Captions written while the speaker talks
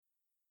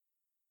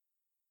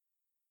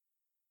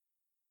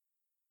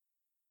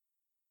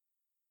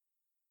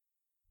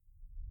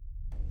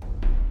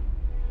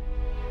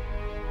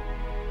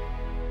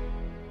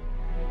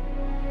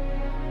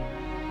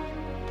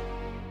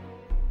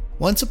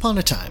Once upon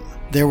a time,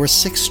 there were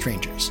 6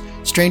 strangers.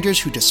 Strangers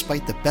who,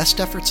 despite the best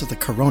efforts of the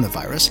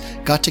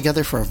coronavirus, got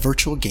together for a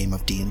virtual game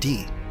of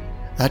D&D.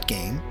 That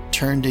game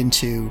turned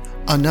into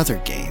another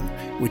game,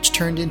 which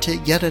turned into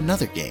yet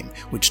another game,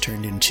 which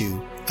turned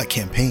into a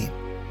campaign.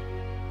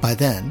 By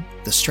then,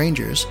 the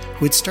strangers,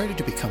 who had started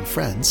to become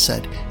friends,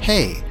 said,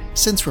 "Hey,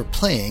 since we're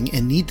playing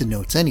and need the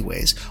notes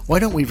anyways, why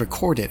don't we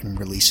record it and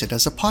release it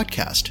as a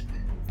podcast?"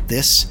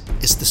 This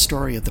is the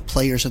story of the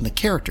players and the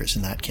characters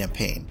in that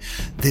campaign.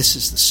 This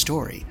is the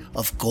story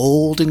of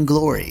Gold and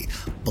Glory,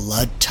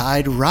 Blood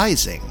Tide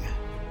Rising.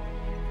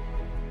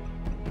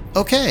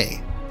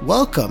 Okay,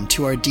 welcome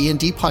to our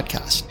D&D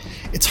podcast.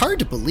 It's hard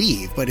to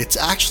believe, but it's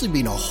actually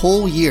been a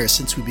whole year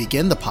since we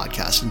began the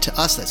podcast, and to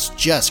us that's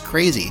just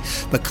crazy,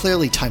 but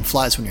clearly time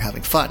flies when you're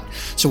having fun.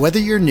 So whether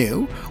you're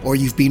new or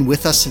you've been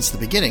with us since the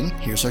beginning,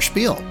 here's our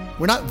spiel.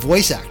 We're not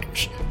voice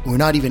actors. We're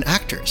not even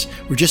actors.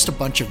 We're just a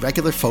bunch of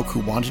regular folk who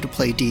wanted to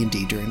play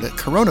D&D during the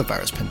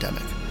coronavirus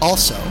pandemic.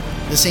 Also,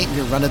 this ain't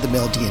your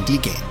run-of-the-mill D&D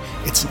game.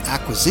 It's an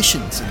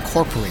Acquisitions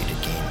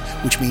Incorporated game,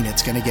 which means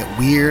it's going to get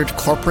weird,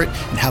 corporate,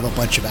 and have a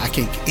bunch of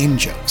acting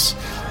in-jokes.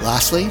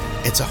 Lastly,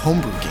 it's a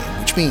homebrew game,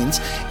 which means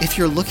if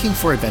you're looking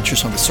for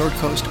adventures on the Sword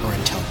Coast or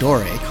in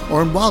Tal'Dorei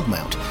or in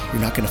Wildmount,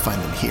 you're not going to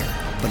find them here.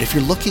 But if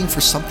you're looking for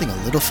something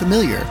a little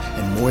familiar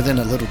and more than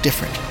a little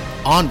different,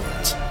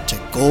 onwards to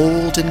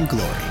Gold and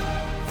Glory.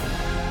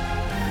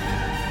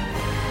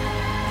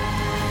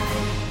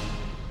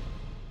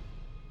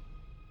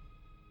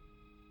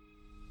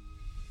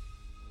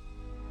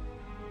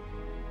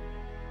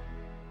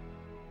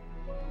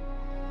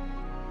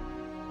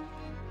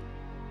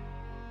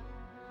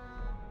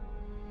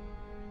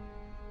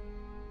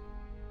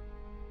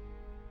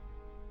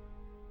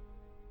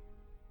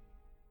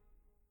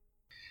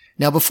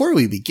 Now, before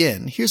we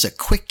begin, here's a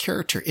quick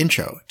character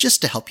intro,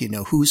 just to help you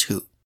know who's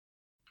who.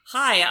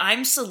 Hi,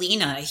 I'm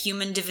Selena, a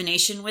human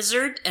divination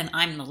wizard, and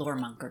I'm the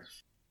loremonger.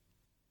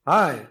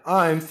 Hi,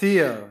 I'm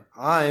Theo.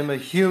 I'm a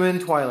human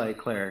Twilight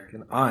cleric,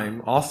 and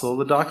I'm also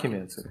the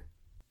documenter.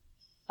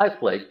 I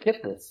play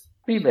Kipnis,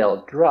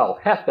 female drow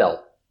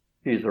half-elf.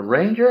 She's a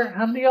ranger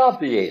and the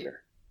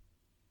obviator.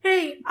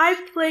 Hey,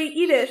 I play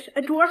Edith,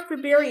 a dwarf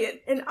barbarian,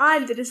 and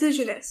I'm the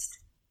decisionist.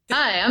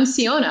 Hi, I'm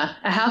Siona,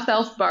 a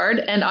half-elf bard,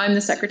 and I'm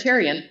the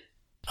secretarian.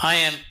 I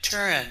am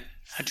Turin,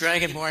 a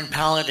dragonborn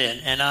paladin,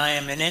 and I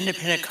am an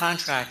independent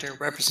contractor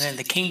representing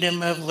the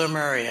Kingdom of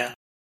Lemuria.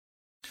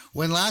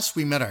 When last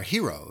we met our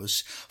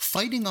heroes,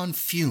 fighting on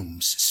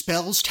fumes,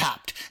 spells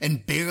tapped,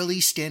 and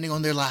barely standing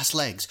on their last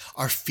legs,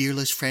 our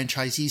fearless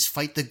franchisees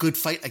fight the good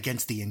fight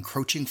against the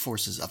encroaching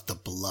forces of the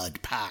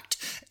Blood Pact,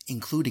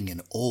 including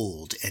an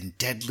old and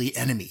deadly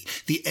enemy,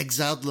 the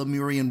exiled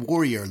Lemurian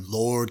warrior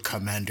Lord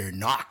Commander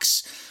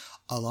Nox.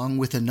 Along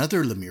with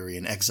another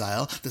Lemurian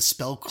exile, the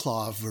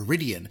Spellclaw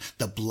Viridian,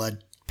 the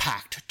Blood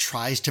Pact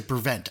tries to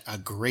prevent a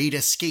great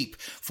escape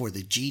for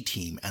the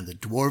G-Team and the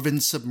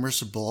Dwarven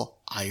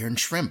submersible Iron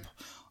Shrimp.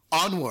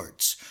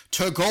 Onwards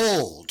to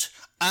Gold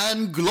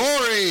and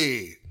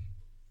Glory!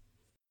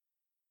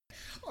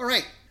 All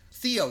right,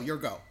 Theo, your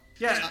go.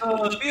 Yeah,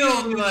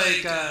 Theo will be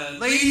like,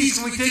 ladies,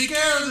 can we take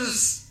care of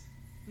this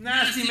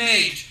nasty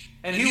mage?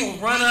 And he will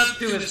run up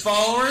to his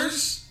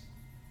followers,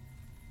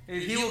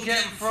 and he will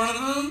get in front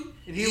of them,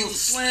 and he will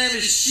slam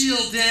his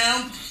shield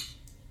down,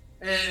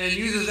 and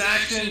use his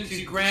action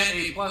to grant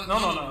a plus.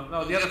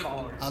 No, the other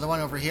follower. The one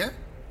over here?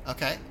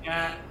 Okay.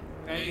 Yeah,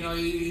 he's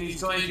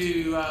going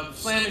to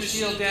slam his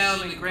shield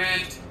down and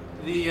grant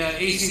the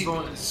AC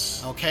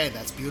bonus. Okay,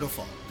 that's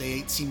beautiful.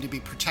 They seem to be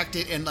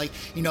protected and,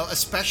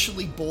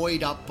 especially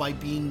buoyed up by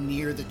being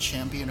near the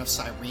champion of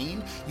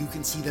Cyrene. You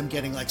can see them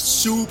getting,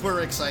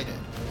 super excited.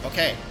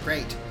 Okay,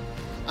 great.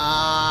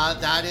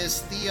 That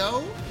is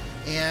Theo.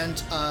 And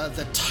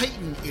the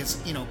Titan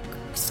is,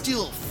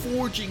 still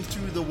forging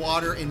through the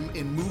water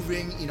and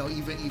moving,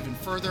 even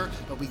further.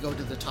 But we go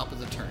to the top of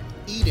the turn.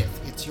 Edith,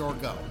 it's your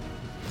go.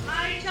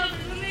 I shall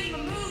be moving the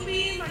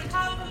moonbeam on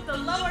top of the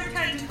lower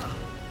tentacle.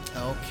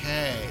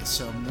 Okay,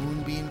 so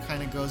Moonbeam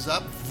kind of goes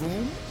up,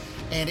 boom,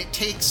 and it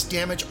takes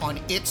damage on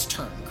its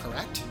turn,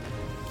 correct?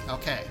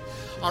 Okay.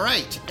 All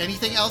right.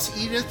 Anything else,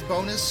 Edith?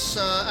 Bonus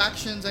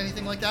actions,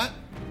 anything like that?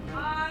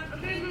 I'm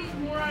going to move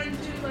more onto,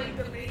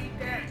 the main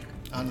deck.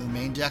 On the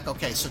main deck?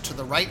 Okay, so to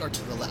the right or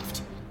to the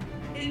left?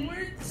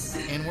 Inwards.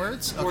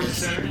 Inwards? Okay. Or the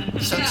center.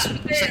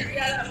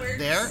 That works.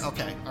 There?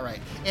 Okay, all right.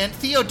 And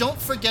Theo, don't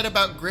forget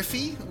about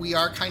Griffey. We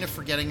are kind of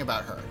forgetting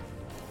about her.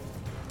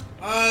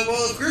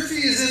 Well, if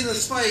Griffey is in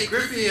this fight,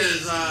 Griffey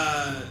is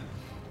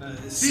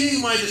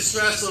seeing my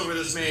distress over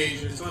this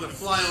mage, and is going to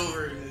fly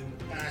over and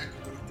attack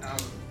with the tower.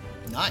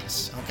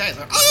 Nice. Okay.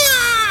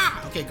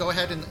 Ah! Okay, go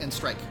ahead and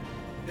strike.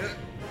 Yep.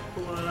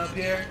 Pulling it up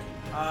here.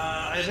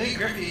 I think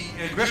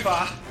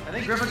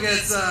Griffa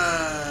gets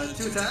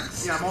 2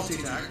 attacks. Yeah,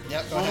 multi-attack.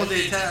 Yep, go one ahead.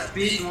 with the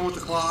beak and one with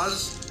the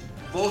claws.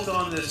 Both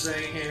on this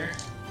thing here.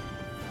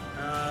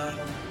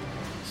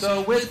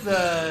 So with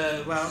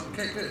the... Well,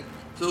 okay, good.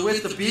 So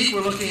with the beak, we're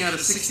looking at a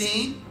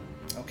 16.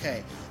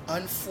 Okay.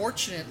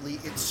 Unfortunately,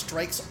 it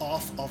strikes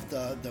off of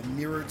the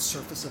mirrored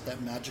surface of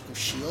that magical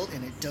shield,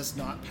 and it does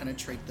not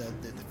penetrate the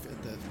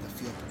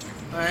field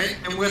protector. All right,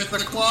 and with the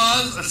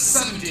claws, a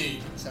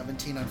 17.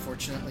 17,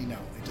 unfortunately, no.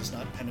 It does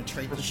not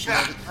penetrate the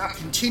shield. It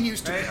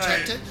continues to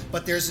protect it,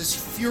 but there's this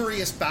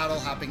furious battle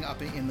happening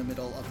up in the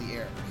middle of the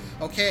air.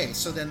 Okay,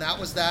 so then that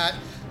was that.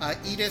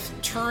 Edith,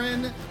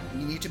 Turin,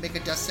 you need to make a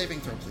death saving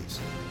throw, please.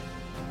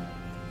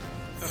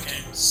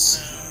 Okay,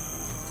 so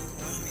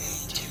let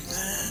me do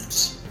that.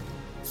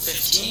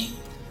 15.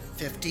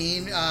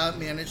 15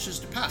 manages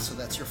to pass, so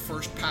that's your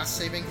first pass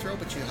saving throw,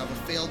 but you have a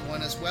failed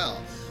one as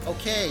well.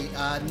 Okay,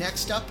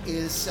 next up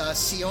is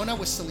Siona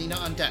with Selena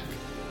on deck.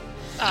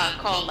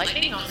 Call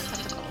lightning on the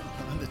tentacle.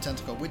 On the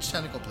tentacle. Which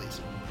tentacle, please?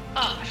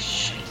 Oh,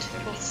 shit.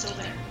 They're both still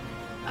there.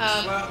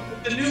 Well,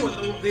 the new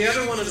one, the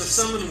other one is a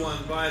summoned one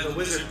by the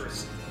wizard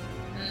person.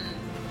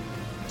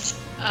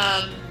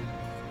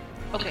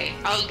 Okay,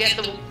 I'll get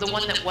the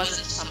one that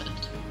wasn't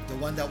summoned. The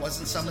one that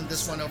wasn't summoned,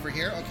 this one over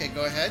here. Okay,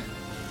 go ahead.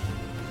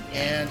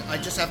 And I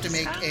just have to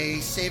make a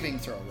saving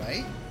throw,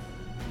 right?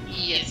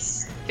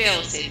 Yes. Fail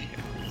a saving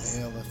throw, please.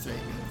 Fail the saving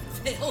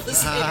Fail the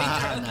saving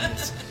throw.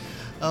 Nice.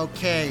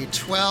 Okay,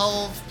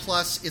 12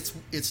 plus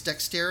its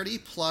dexterity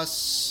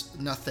plus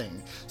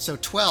nothing. So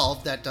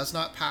 12, that does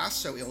not pass,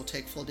 so it will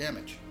take full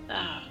damage.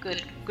 Ah,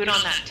 good. Good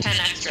on that 10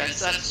 extra,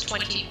 so that's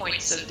 20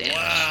 points of damage.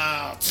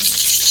 Wow.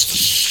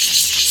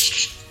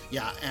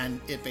 Yeah, and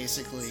it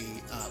basically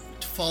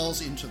falls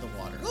into the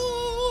water.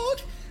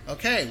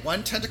 Okay,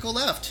 one tentacle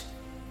left.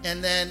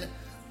 And then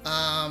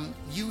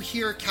you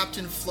hear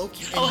Captain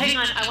Floki. Oh, hang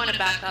on. I want to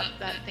back up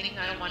that thing.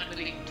 I don't want it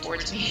moving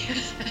towards me.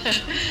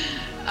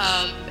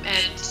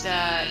 And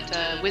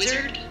the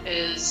wizard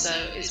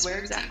is where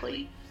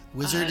exactly?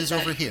 Wizard is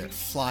over here,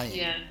 flying.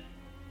 Yeah.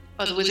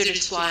 Oh, the wizard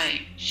is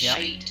flying. Yep.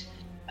 Shite.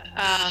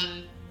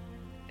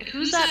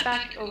 Who's that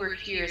back over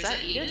here? Is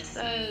that Edith?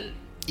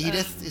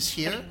 Edith is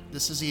here.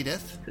 This is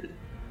Edith.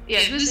 Yeah,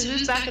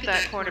 who's back at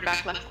that corner,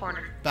 back left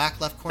corner? Back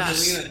left corner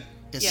Selena.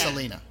 is Yeah.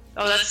 Selena.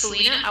 Oh, that's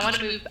Selena? I want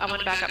to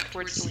back up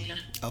towards Selena.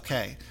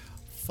 Okay.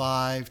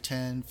 5,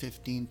 10,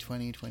 15,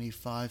 20,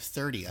 25,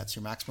 30. That's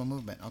your maximum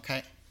movement.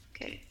 Okay.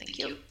 Okay, thank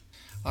you.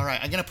 All right.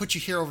 I'm going to put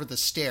you here over the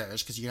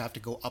stairs because you have to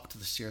go up to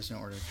the stairs in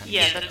order to kind of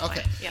Yeah, get that's there.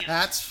 Okay. fine. Yeah.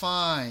 That's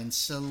fine.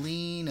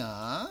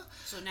 Selena.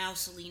 So now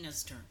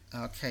Selena's turn.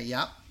 Okay.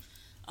 Yep.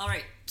 All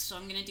right, so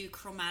I'm gonna do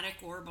chromatic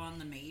orb on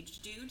the mage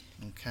dude.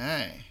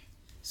 Okay.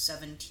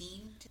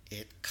 17.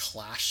 It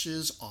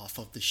clashes off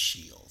of the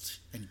shield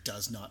and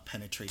does not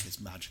penetrate his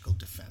magical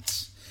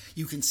defense.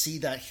 You can see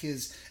that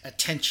his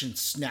attention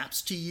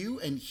snaps to you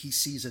and he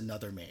sees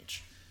another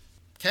mage.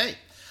 Okay.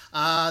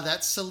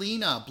 That's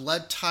Selena,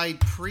 Blood-Tide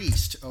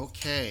Priest.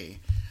 Okay.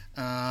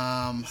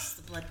 It's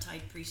the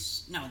blood-tide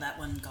priest. No, that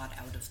one got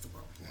out of the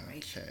whirlpool,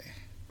 right? Okay.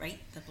 Right?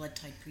 The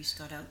blood-tide priest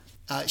got out?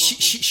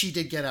 She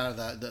did get out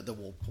of the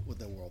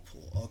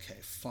whirlpool. Okay,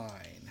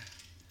 fine.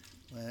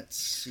 Let's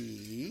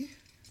see.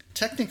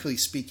 Technically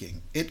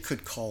speaking, it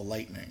could call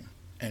lightning,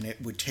 and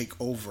it would take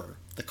over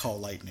the call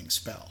lightning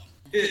spell.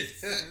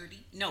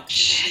 30? No,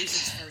 because it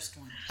loses its first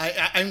one.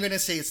 I'm going to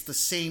say it's the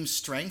same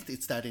strength.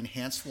 It's that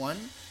enhanced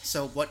one.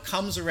 So what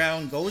comes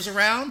around goes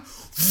around.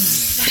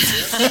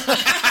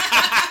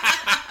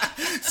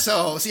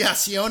 So yeah,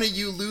 Siona,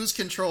 you lose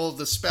control of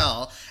the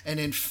spell, and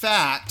in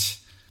fact,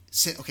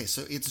 okay,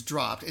 so it's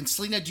dropped. And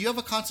Selena, do you have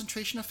a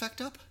concentration effect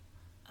up?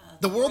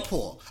 The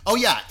whirlpool. Oh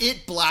yeah,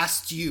 it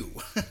blasts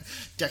you.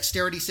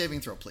 Dexterity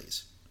saving throw,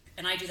 please.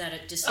 And I do that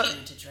at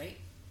disadvantage, right?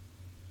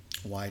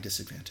 Why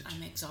disadvantage?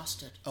 I'm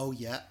exhausted. Oh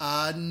yeah.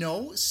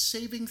 No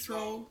saving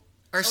throw.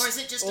 Or is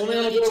it just Only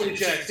on ability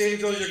check. Saving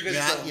throws are good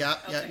Yeah, stuff. yeah.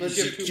 Unless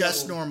you have two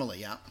Just levels. normally,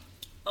 yeah.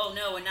 Oh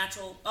no, a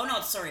natural. Oh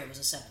no, sorry, it was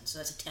a 7, so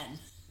that's a 10.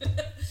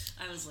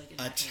 I was like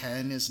A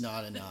 10 is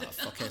not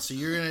enough. Okay, so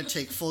you're going to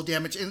take full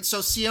damage. And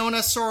so,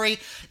 Siona, sorry,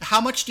 how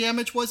much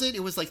damage was it? It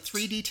was like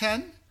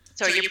 3d10?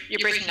 Sorry, you're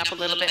breaking up a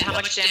little bit. How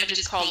much damage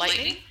is called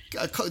lightning?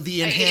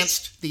 The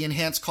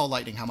enhanced call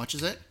lightning, how much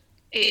is it?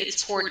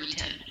 It's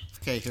 4d10.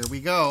 Okay, here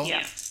we go.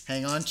 Yeah.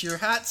 Hang on to your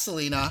hat,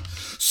 Selena.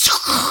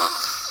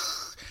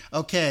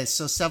 Okay,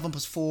 so 7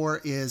 plus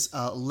 4 is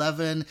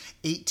 11,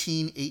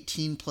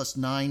 18 plus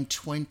 9,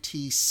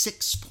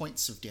 26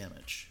 points of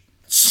damage.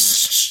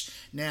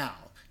 Now,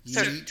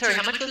 Sorry,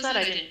 how much was that?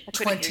 I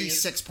couldn't hear you.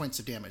 26 points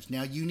of damage.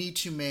 Now, you need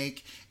to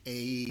make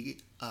a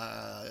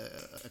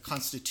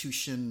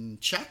constitution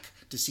check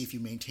to see if you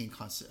maintain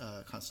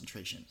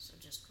concentration. So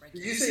just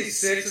Did you say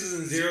 6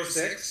 is in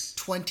 06?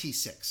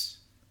 26.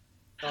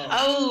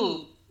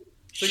 Oh.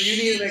 So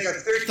you need to make a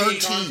 13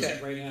 con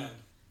check right now.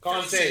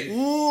 Con save.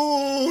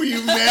 Ooh,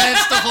 you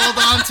managed to hold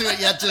on to it,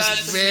 yet just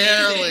That's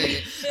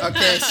barely.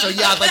 Okay, so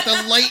yeah, like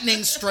the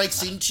lightning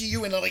strikes into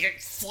you and like it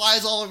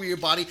flies all over your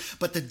body,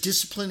 but the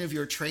discipline of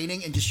your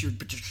training and just your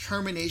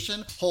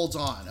determination holds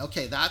on.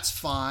 Okay, that's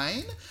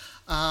fine.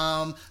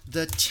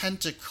 The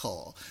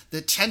tentacle.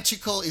 The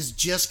tentacle is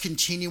just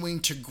continuing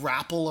to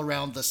grapple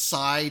around the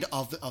side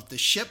of the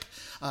ship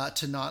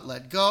to not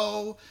let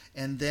go.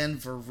 And then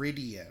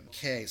Viridian.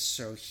 Okay,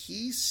 so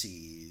he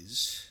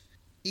sees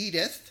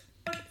Edith,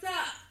 What's up?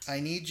 I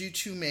need you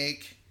to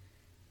make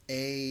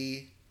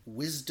a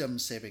wisdom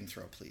saving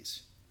throw,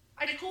 please.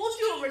 I told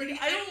you already,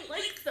 I don't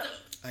like them.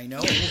 I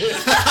know.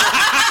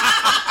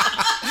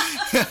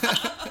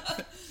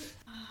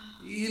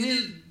 You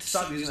need to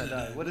stop using that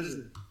die. What is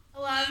it?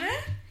 11?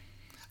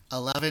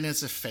 11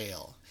 is a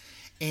fail.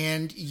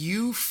 And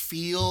you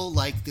feel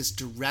like this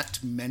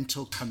direct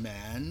mental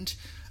command: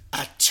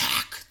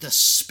 attack the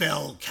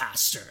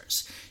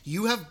spellcasters.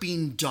 You have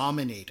been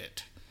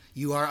dominated.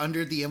 You are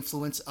under the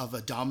influence of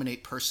a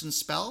dominate person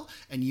spell,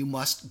 and you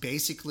must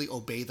basically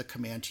obey the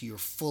command to your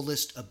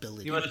fullest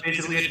ability. You must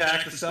basically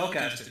attack the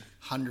spellcaster.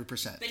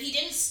 100%. But she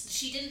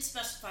didn't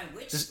specify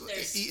which. There's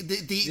The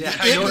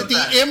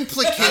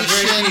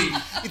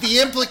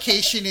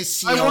implication is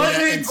Siona I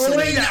wasn't and going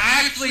Selena. to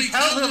actually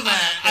tell him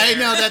that. I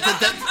know that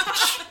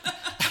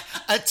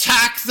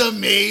attack the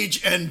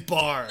mage and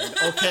bard,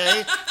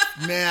 okay?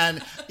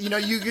 Man, you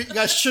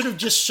guys should have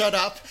just shut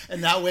up,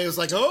 and that way it was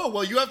like, oh,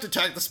 well, you have to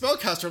attack the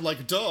spellcaster. I'm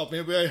like, duh,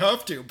 maybe I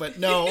have to. But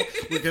no,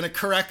 we're going to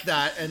correct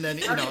that, and then,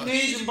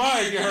 Mage and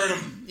Bard, you heard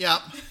him. yeah.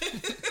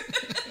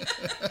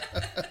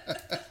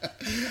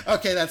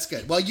 Okay, that's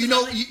good. Well,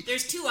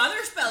 there's two other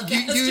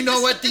spellcasters. you know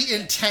what the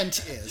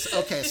intent is.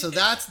 Okay, so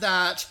that's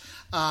that.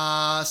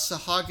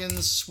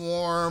 Sahagin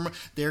Swarm,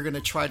 they're going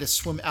to try to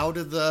swim out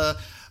of the...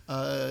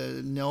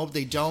 no,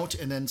 they don't,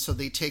 and then so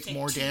they take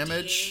more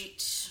damage.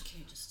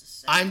 Okay, just a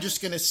second. I'm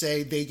just going to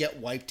say they get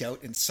wiped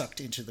out and sucked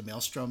into the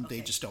maelstrom. Okay.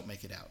 They just don't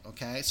make it out,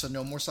 okay? So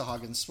no more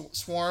Sahagin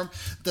Swarm.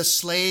 The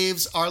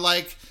slaves are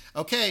like,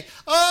 okay,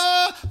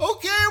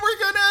 we're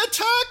going to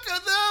attack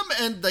them.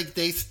 And like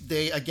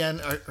they again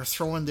are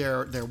throwing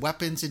their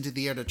weapons into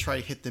the air to try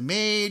to hit the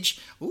mage.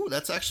 Ooh,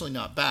 that's actually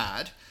not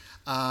bad.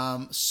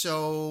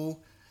 So,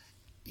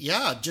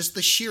 yeah, just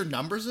the sheer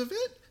numbers of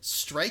it.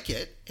 Strike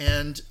it,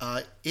 and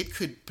it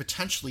could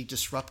potentially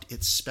disrupt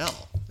its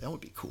spell. That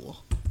would be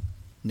cool.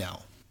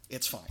 No,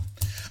 it's fine.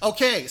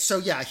 Okay, so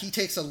yeah, he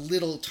takes a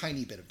little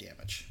tiny bit of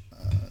damage.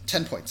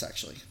 10 points,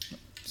 actually.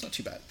 It's not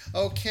too bad.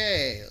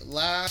 Okay,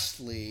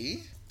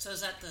 lastly... So is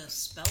that the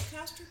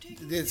spellcaster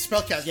taking The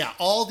spellcaster, yeah.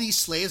 All these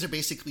slaves are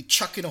basically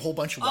chucking a whole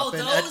bunch of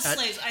weapons. Oh, those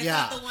slaves. I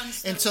thought the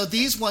ones... And so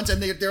these ones,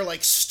 and they're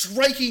like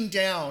striking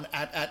down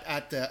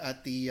at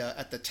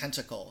the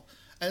tentacle.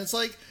 And it's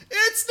like,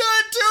 it's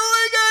not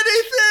doing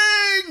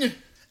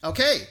anything!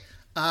 Okay,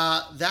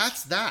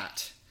 that's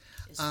that.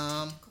 Is the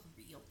tentacle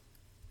real?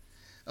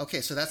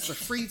 Okay, so that's the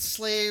freed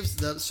slaves.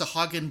 The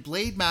Sahagin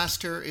Blade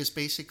Master is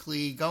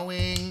basically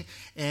going,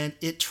 and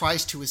it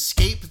tries to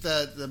escape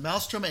the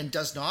maelstrom and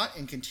does not,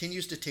 and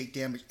continues to take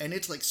damage. And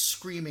it's like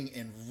screaming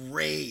in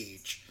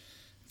rage.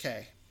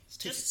 Okay.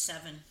 Just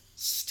 7.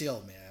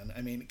 Still, man.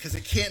 I mean, because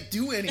it can't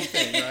do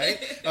anything, right?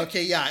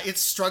 Okay, yeah,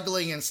 it's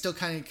struggling and still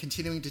kind of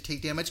continuing to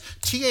take damage.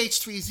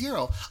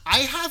 TH30, I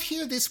have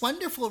here this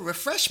wonderful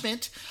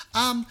refreshment.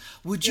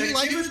 Would you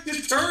like... Give it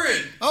to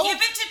Turin. Oh, give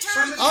it to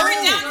Turin. Pour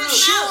it down his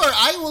sure. mouth.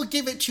 I will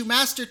give it to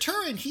Master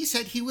Turin. He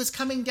said he was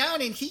coming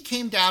down, and he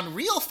came down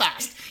real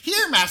fast.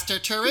 Here, Master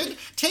Turin,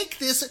 take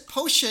this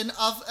potion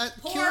of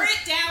Pour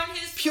it down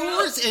his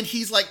pures, throat. and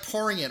he's like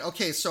pouring it.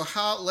 Okay, so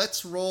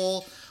let's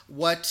roll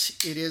what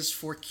it is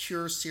for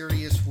cure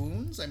serious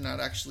wounds. I'm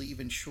not actually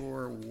even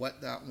sure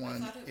what that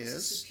one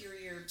is.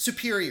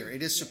 Superior.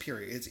 It is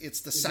superior. It's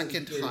the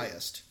second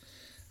highest.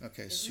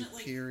 Okay, Isn't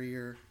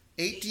superior.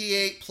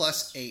 8d8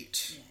 plus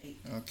 8. Yeah, 8.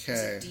 Okay.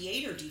 Is it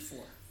D8 or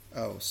D4?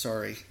 Oh,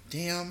 sorry.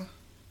 Damn.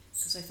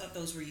 Because I thought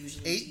those were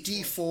usually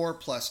 8d4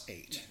 plus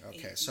 8. Yeah,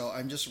 Okay, 8d4. so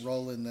I'm just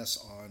rolling this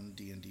on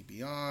D&D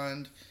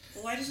Beyond.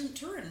 Well, why doesn't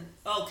Turin?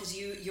 Oh, because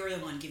you're the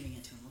one giving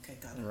it to him. Okay,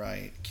 got it.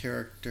 Right.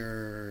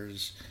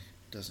 Characters.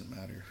 Doesn't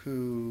matter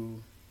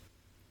who.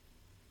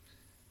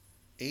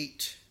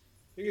 8.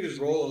 You can just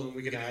roll them and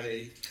we can add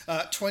 8.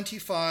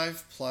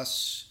 25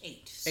 plus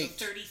 8. So 8.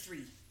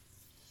 33.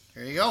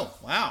 There you go.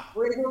 Wow.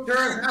 Wait,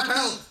 Turin, half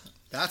health.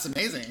 That's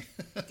amazing.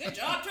 Good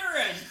job,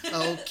 Turin.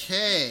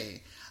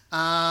 Okay.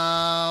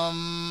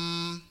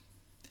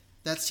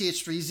 That's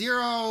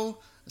TH30.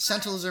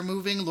 Sentinels are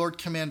moving. Lord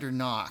Commander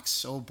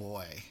Knox. Oh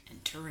boy.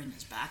 And Turin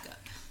is back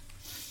up.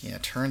 Yeah,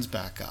 Turin's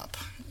back up.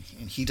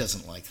 And he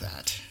doesn't like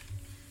that.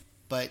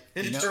 But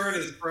His turn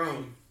is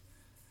prone.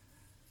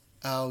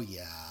 Oh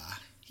yeah,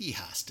 he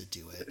has to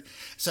do it.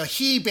 So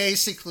he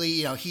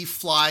basically, he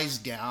flies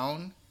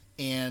down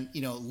and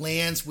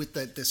lands with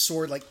the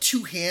sword like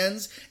 2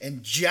 hands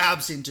and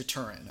jabs into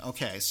Turin.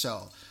 Okay,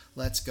 so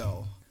let's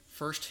go.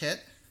 First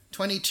hit,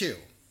 22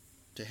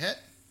 to hit.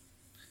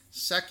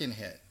 Second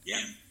hit,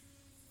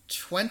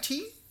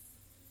 20.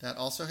 That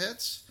also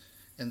hits.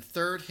 And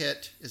third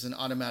hit is an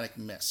automatic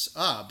miss.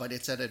 But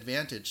it's at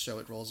advantage, so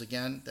it rolls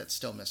again. That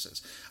still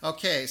misses.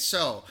 Okay,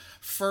 so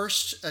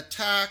first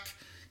attack,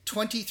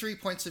 23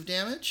 points of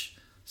damage.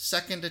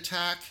 Second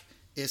attack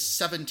is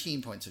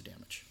 17 points of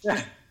damage.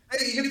 Yeah.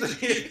 Hey,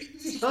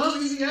 he's out.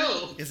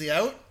 Is he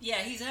out? Yeah,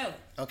 he's out.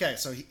 Okay,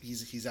 so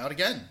he's out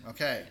again.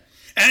 Okay.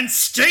 And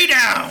stay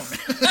down!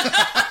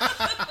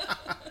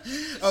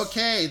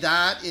 Okay,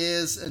 that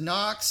is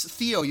Nox.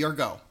 Theo, your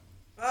go.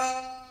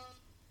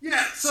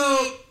 Yeah,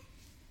 so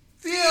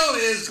Theo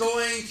is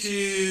going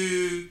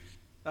to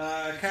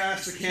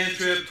cast a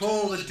cantrip,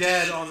 Toll the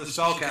Dead, on the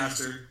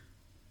spellcaster.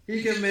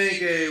 He can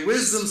make a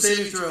wisdom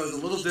saving throw as a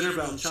little dinner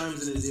bell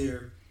chimes in his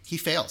ear. He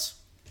fails.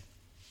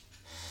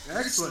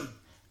 Excellent.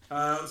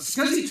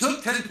 Because he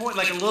took 10 points,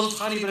 like a little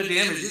tiny bit of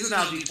damage, these are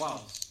now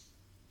D12s.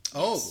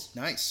 Oh,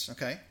 nice.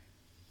 Okay.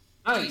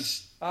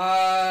 Nice.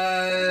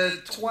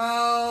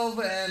 12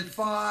 and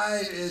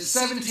 5 is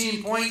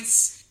 17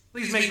 points.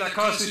 Please make that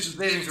Constitution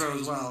saving throw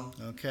as well.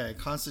 Okay,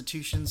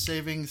 Constitution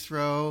saving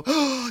throw.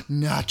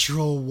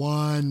 Natural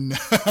 1.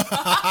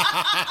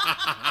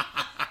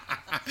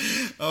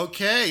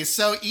 Okay,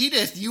 so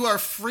Edith, you are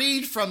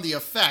freed from the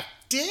effect.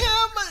 Damn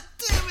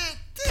it.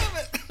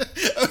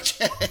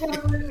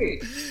 Okay.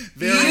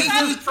 Very I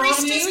thought the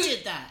priestess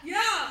did that.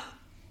 Yeah.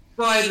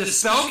 By the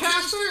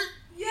spellcaster?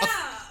 Yeah.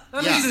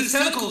 That Yeah. means his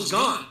tentacle is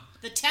gone.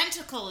 The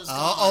tentacle is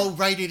gone. Oh,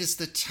 right, it is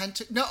the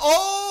tentacle. No,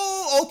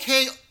 oh,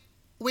 okay.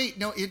 Wait,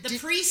 no, it The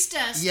did.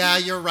 priestess. Yeah,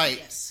 you're right.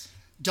 Yes.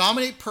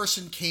 Dominate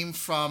person came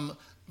from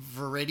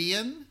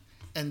Viridian,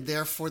 and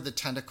therefore the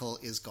tentacle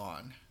is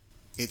gone.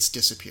 It's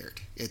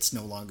disappeared. It's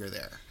no longer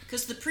there.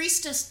 Because the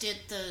priestess did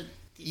the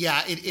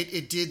Yeah,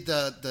 it did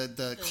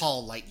the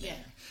call lightning.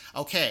 yeah.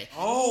 Okay.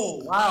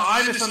 Oh, wow,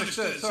 I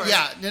misunderstood. Sorry.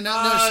 Yeah,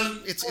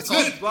 no, it's all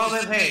good. Well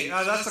then, hey,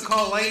 that's a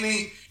call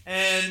lightning,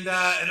 and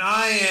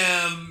I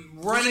am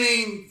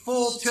running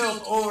full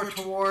tilt over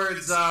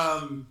towards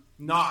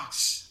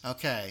Nox.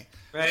 okay.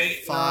 Right?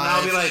 and 5,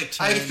 I'll be like,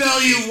 10, I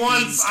fell you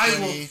once, 15, I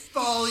will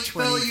fell you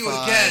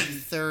 25, again.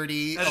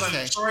 30. As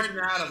Okay. I'm charging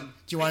at him.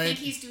 Do you I want think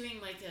to? he's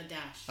doing like a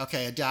dash.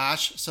 Okay, a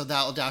dash. So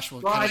that dash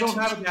will. Well, I kind of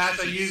don't have a dash.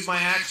 I use my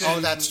action. Oh,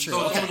 that's true. So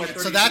it's Okay, only my so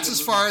 30 that's feet as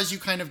of far movement. as you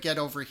kind of get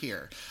over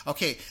here.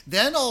 Okay,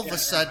 then all of a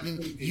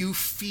sudden you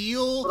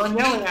feel. But I'm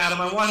yelling at him.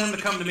 I want him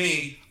to come to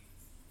me.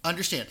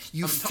 Understand?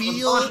 You I'm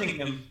feel. taunting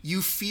him.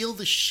 You feel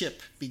the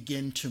ship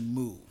begin to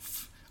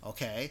move.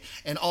 Okay,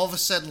 and all of a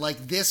sudden,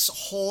 like this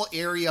whole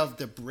area of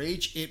the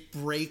bridge, it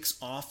breaks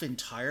off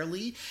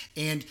entirely,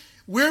 and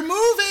we're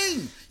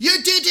moving. You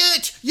did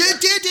it. You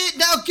did it.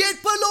 Now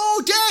get below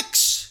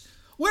decks.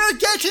 We're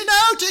getting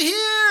out of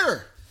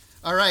here.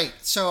 All right,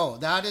 so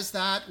that is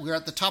that. We're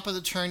at the top of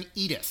the turn.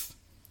 Edith,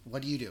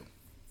 what do you do?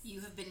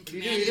 You have been You do,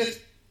 commanded.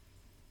 Edith?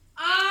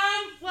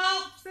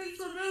 Well, since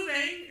we're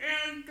moving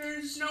and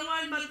there's no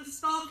one but the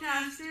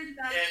spellcaster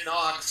that And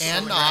Nox.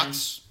 And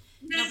Nox.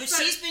 No, but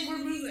she's been. we're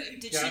moving.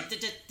 Did Yeah. she?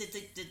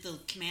 Did the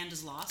command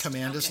is lost?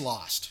 Command is Okay.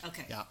 lost.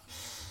 Okay. Yeah.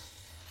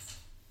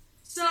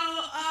 So,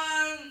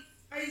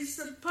 I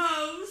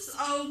suppose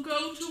I'll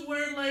go to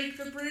where, like,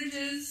 the bridge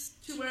is,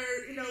 to where,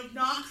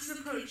 Nox is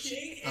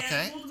approaching, and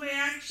Okay. hold my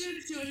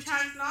action to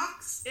attack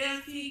Nox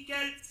if he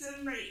gets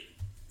in range.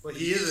 Well,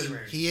 he is in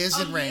range. He is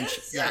in Oh, range.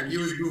 yes? Yeah. You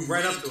would move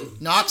right up to him.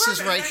 Nox is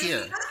Perfect, right I can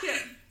here. attack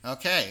him.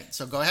 Okay,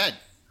 so go ahead.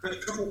 A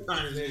couple of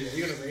times, there you go.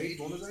 You gonna rage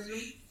bonus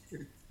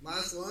action?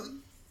 Last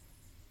one.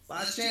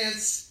 Last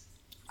chance.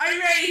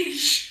 I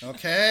rage.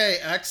 Okay,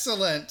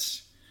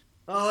 excellent.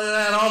 Oh, look at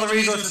that. All the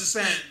resources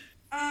spent.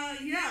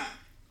 Yeah.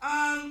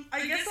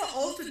 I guess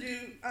I'll also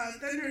do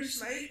Thunder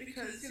Smite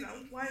because,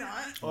 why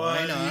not?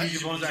 Why not? You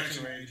use your bonus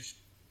action range.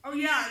 Oh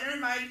yeah, never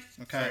mind.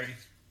 Okay.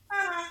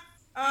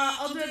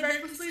 I'll do it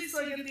recklessly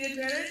so I get the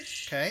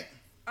advantage. Okay.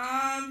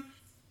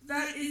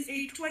 That is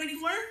a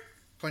 24.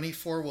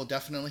 24 will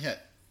definitely hit.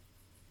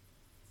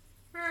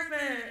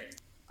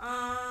 Perfect.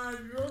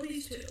 Roll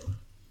these two.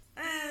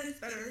 It's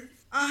better.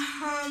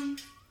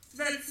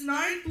 That's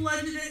 9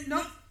 bludgeoning.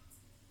 Nope.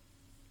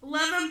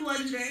 11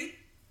 bludgeoning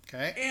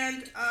Okay.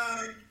 and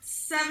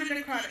 7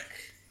 necrotic.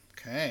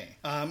 Okay.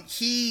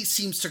 He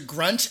seems to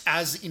grunt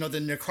as, the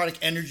necrotic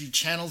energy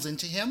channels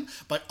into him,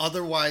 but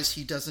otherwise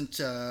he doesn't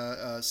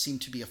seem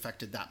to be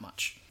affected that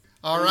much.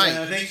 All right.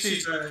 I think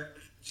she's Turn-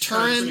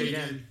 swing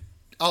again.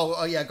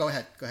 Oh, yeah, go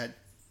ahead.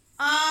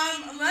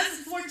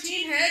 Unless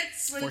 14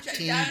 hits, which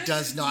 14 that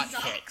does not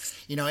sucks.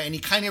 hit. And he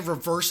kind of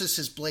reverses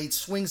his blade,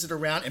 swings it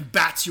around, and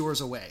bats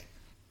yours away.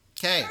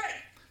 Okay. Alright.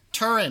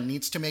 Turin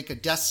needs to make a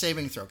death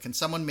saving throw. Can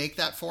someone make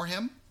that for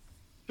him?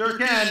 Sure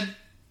can.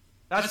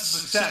 That's a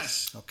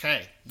success.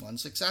 Okay, one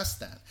success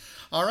then.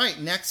 All right,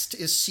 next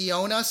is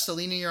Siona.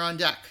 Selena, you're on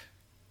deck.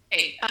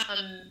 Hey,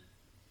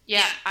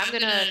 yeah, I'm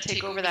gonna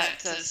take over that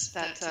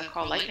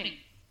call lightning.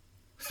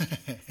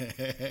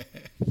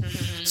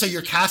 So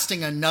you're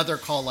casting another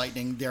call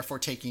lightning, therefore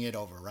taking it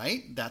over,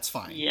 right? That's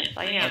fine. Yes,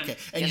 I am. Okay,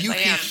 and Yes, you I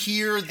can am.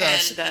 hear the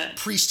And,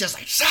 priestess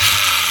like,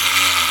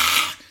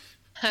 "Ah!"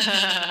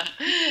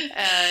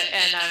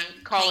 and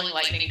I'm calling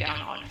lightning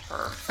down on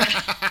her.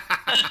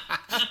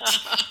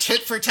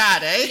 Tit for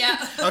tat, eh?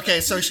 Yeah.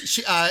 Okay, so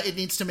it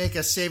needs to make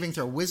a saving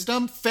throw.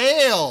 Wisdom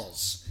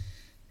fails.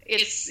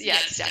 It's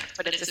decked,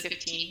 but it's a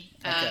 15.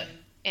 Okay.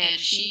 And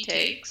she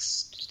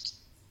takes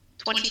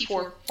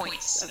 24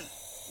 points of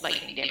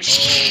lightning damage.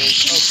 Oh,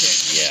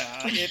 okay,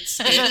 yeah. And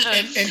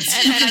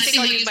And I think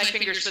I'll use my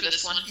fingers for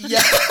this one.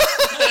 yeah.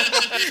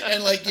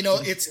 And like,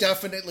 it's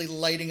definitely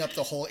lighting up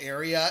the whole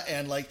area.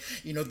 And like,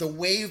 the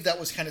wave that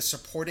was kind of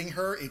supporting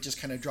her, it just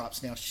kind of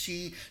drops. Now,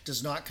 she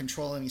does not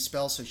control any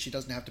spells, so she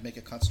doesn't have to make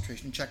a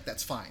concentration check.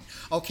 That's fine.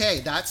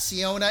 Okay, that's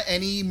Siona.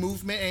 Any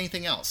movement,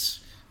 anything else?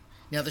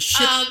 Now, the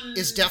ship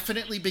is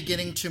definitely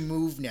beginning to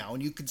move now,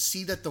 and you can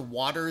see that the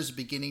water is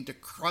beginning to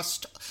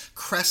crest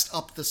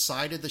up the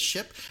side of the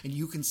ship, and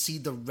you can see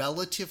the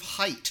relative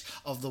height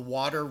of the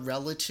water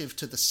relative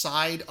to the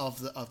side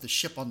of the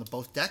ship on the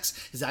both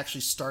decks is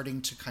actually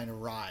starting to kind of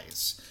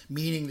rise,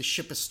 meaning the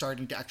ship is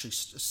starting to actually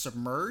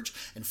submerge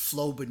and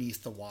flow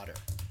beneath the water.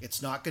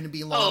 It's not going to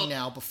be long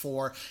now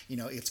before,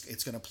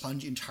 it's going to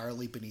plunge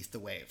entirely beneath the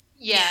wave.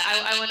 Yeah,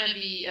 I want to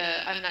be,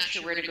 I'm not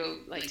sure where to go,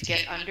 like, to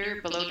get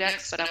below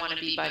decks, but I want to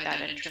be by that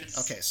entrance.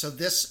 Okay, so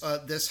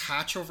this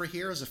hatch over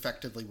here is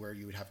effectively where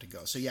you would have to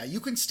go. So yeah,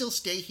 you can still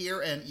stay here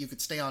and you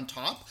could stay on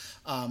top,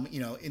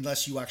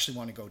 unless you actually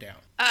want to go down.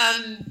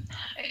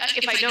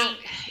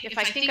 If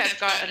I think I've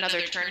got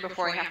another turn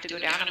before I have to go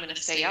down, I'm going to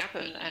stay up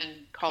and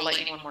call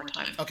lightning one more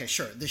time. Okay,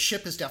 sure. The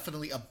ship is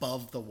definitely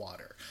above the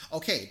water.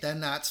 Okay, then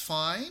that's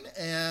fine.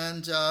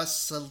 And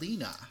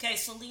Selena. Okay,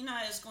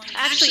 Selena is going to...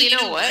 Actually, you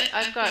know what?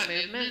 I've got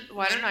movement.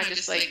 Why don't I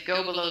just,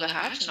 go below the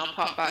hatch and I'll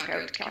pop back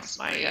out to cast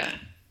my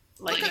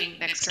lightning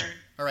next turn.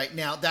 All right,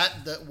 now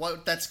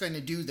what that's going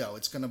to do, though,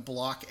 it's going to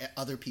block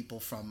other people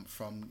from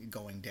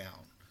going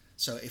down.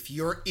 So if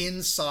you're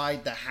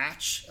inside the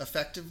hatch,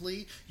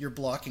 effectively, you're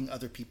blocking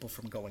other people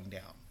from going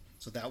down.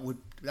 So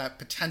that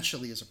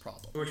potentially is a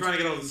problem. We're trying to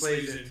get all the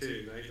slaves in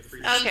too, right?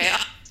 Okay, I'll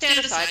stand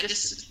aside.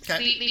 Just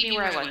leave me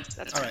where I was.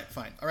 That's all right,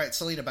 fine. All right,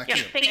 Selena, back to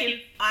you. Thank you.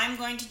 I'm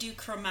going to do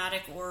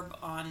Chromatic Orb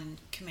on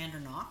Commander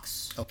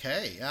Knox.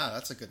 Okay, yeah,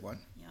 that's a good one.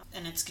 Yeah,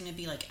 and it's going to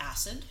be like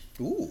acid.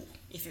 Ooh.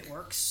 If it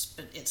works,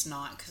 but it's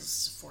not because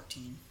it's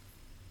 14.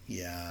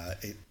 Yeah,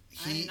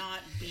 I'm not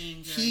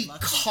being very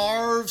lucky. He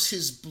carves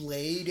his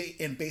blade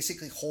and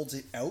basically holds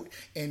it out,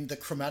 and the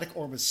chromatic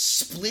orb is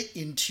split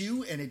in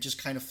two, and it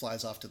just kind of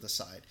flies off to the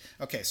side.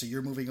 Okay, so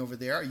you're moving over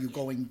there. Are you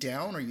going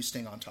down, or are you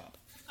staying on top?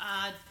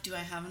 Do I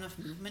have enough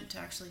movement to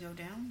actually go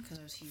down? Because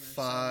I was here.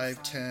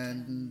 5,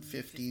 10,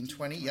 15,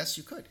 20. Yes,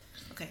 you could.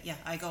 Okay, yeah,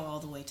 I go all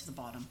the way to the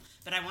bottom.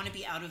 But I want to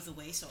be out of the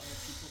way so other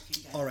people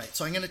can get... All right,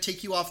 so I'm going to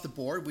take you off the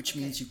board, which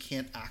means you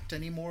can't act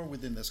anymore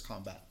within this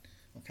combat.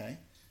 Okay?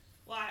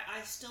 Well,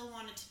 I still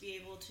wanted to be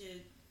able to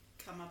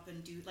come up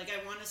and do...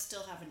 I want to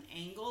still have an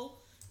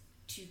angle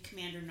to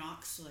Commander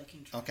Knox so I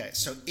can... Okay,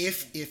 so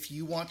if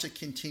you want to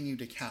continue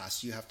to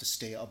cast, you have to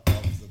stay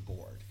above the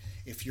board.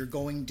 If you're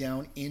going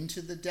down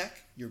into the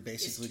deck, you're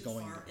basically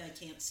going... Far, I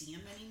can't see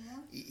him anymore?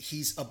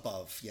 He's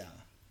above, yeah.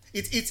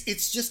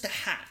 It's just a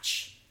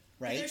hatch,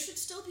 right? But there should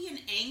still be an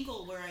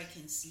angle where I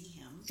can see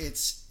him.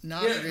 It's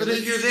not really... but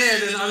if you're there,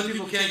 then other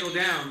people can't go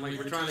down.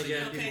 We're trying to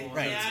get people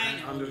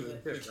under the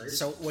pit, right?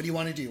 So what do you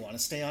want to do? You want to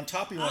stay on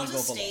top or you want to go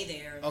below? I'll just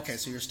stay there. Okay,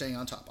 so you're staying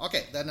on top.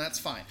 Okay, then that's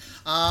fine.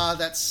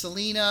 That's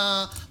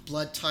Selena,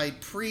 Blood-Tide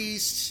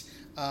Priest.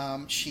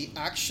 She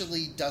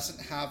actually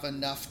doesn't have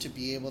enough to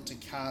be able to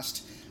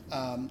cast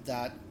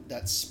that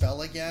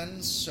spell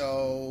again,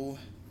 so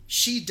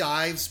she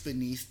dives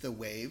beneath the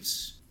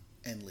waves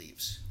and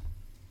leaves.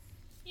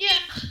 Yeah.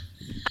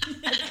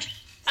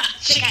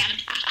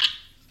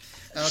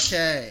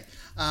 Okay,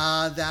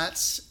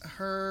 that's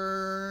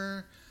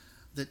her.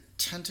 The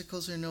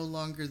tentacles are no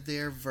longer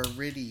there.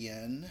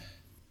 Viridian.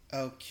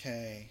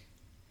 Okay.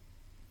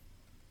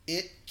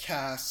 It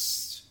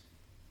casts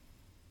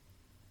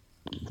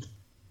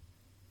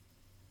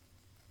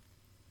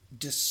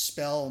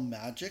Dispel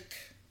Magic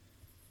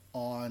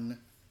on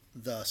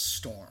the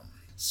storm.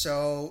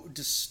 So,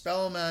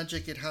 Dispel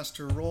Magic, it has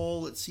to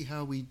roll. Let's see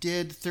how we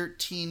did.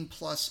 13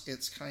 plus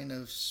its kind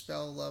of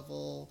spell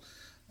level,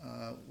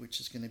 which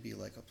is going to be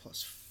like a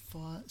plus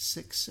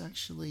 6,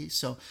 actually.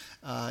 So,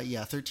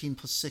 13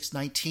 plus 6,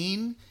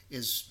 19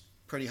 is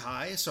pretty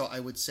high. So, I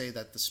would say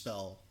that the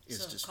spell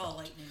is dispelled. Call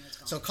Lightning is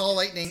gone. So, Call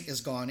Lightning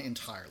is gone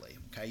entirely.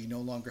 Okay, you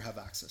no longer have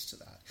access to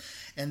that.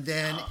 And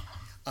then...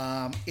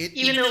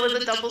 even though it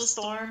was a double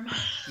storm.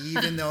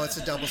 Even though it's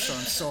a double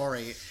storm,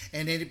 sorry.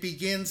 And it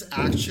begins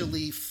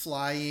actually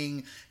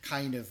flying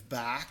kind of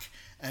back,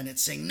 and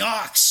it's saying,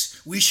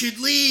 Knox, we should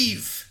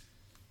leave!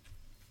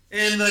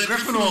 And the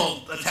Griffin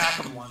will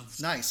attack him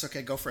once. Nice,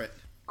 okay, go for it.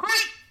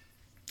 Quick!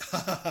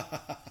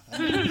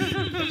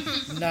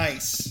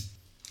 Nice.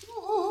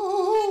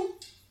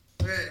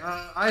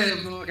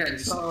 Okay,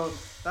 so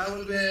that would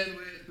have been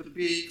with the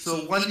beak.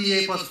 So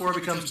 1d8 plus 4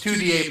 becomes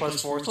 2d8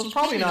 plus 4. So it's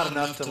probably not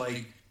enough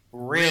to,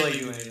 really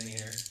do anything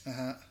here.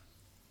 Uh-huh.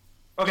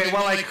 Okay,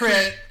 well, I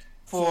crit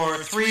for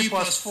 3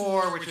 plus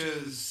 4, which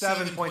is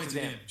 7 points of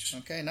damage.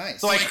 Okay, nice.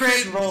 So I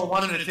crit and roll a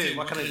 1 and a 2.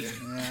 What can I do?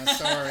 Yeah,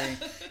 sorry.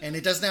 And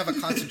it doesn't have a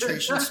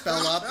concentration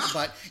spell up,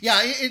 but yeah,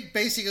 it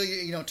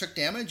basically, took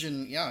damage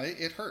and yeah,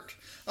 it hurt.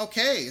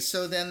 Okay,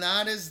 so then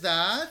that is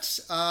that.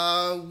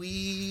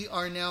 We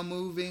are now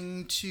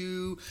moving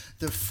to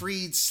the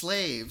freed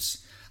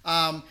slaves.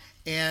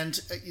 And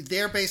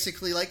they're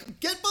basically like,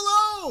 get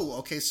below!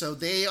 Okay, so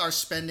they are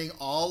spending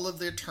all of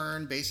their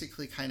turn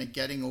basically kind of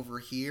getting over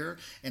here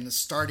and is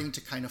starting to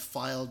kind of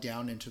file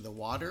down into the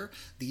water.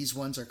 These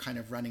ones are kind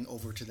of running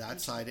over to that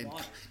side. And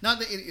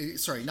not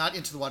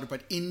into the water,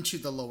 but into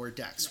the lower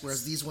decks. Yes.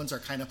 Whereas these ones are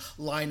kind of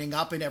lining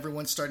up and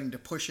everyone's starting to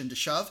push and to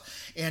shove.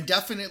 And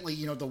definitely,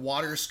 the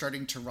water is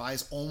starting to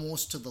rise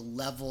almost to the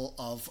level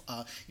of,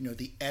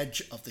 the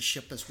edge of the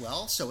ship as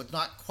well. So it's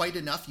not quite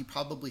enough. You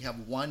probably have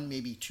one,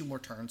 maybe two more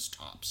turns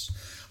tops.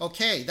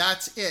 Okay,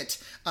 that's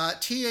it.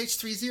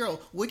 TH30,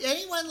 would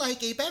anyone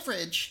like a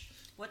beverage?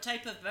 What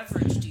type of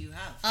beverage do you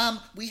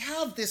have? We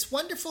have this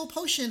wonderful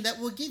potion that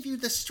will give you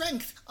the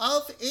strength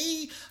of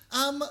a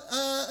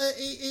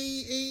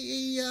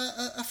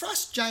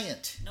frost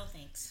giant. No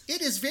thanks.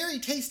 It is very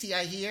tasty,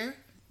 I hear.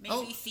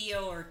 Maybe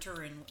Theo or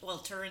Turin. Well,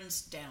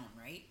 Turin's down,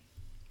 right?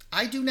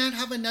 I do not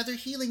have another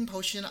healing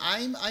potion.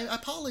 I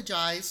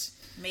apologize.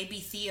 Maybe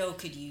Theo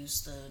could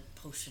use the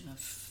potion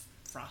of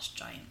frost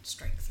giant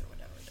strength or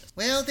whatever it is.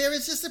 Well, there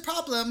is just a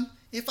problem.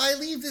 If I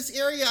leave this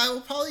area, I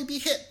will probably be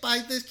hit by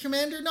the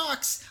Commander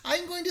Nox.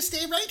 I'm going to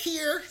stay right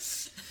here.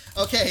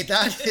 Okay,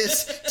 that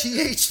is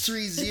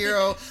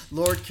TH30,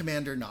 Lord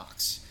Commander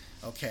Nox.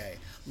 Okay,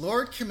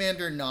 Lord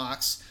Commander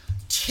Nox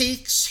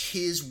takes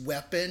his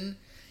weapon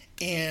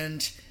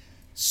and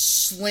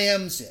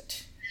slams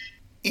it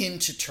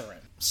into Turin.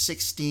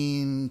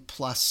 16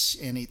 plus,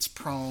 and it's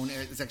prone.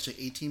 It's actually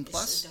 18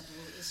 plus. It's a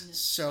double, isn't it?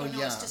 So, no,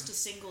 yeah. it's just a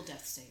single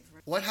death save,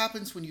 right? What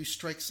happens when you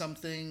strike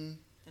something?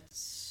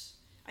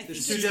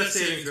 There's two death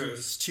saving throws.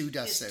 It's two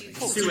death saving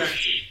throws. throws. Two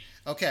actually.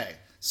 Okay,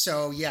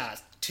 so yeah,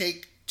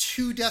 take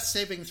 2 death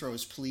saving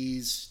throws,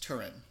 please,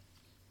 Turin.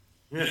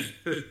 But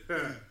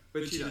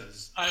she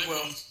does. I will.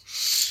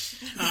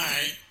 All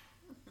right.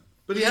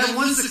 But he had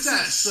 1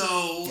 success,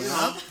 so...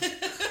 Yeah.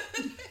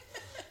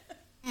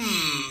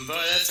 Boy,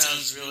 that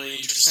sounds really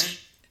interesting.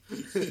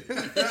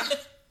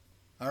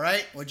 All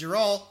right, what'd you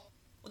roll?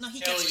 Well, no, he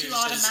gets 2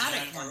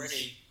 automatic ones.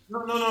 Already.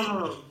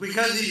 No.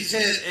 Because he's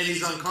hit and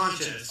he's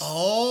unconscious.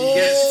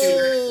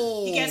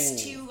 Oh! He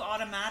gets 2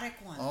 automatic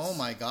ones. Oh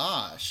my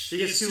gosh. He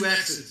gets 2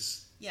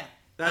 X's. Yeah.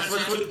 That's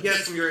what he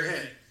gets from your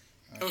hit.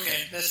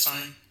 Okay, that's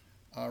fine.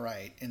 All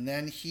right, and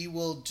then he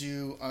will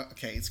do...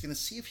 okay, it's going to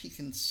see if he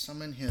can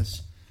summon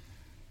his...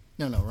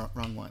 No,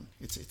 wrong one.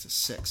 It's a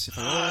 6. If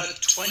I roll...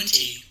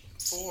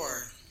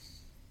 24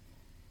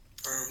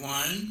 for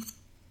 1.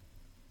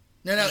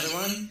 No. Another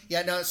one?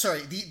 Yeah, no,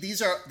 sorry.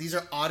 These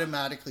are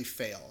automatically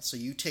fail. So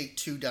you take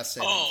 2 death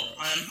saving throws.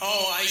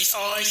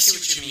 I see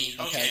what you mean.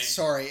 Okay.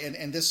 Sorry.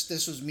 And this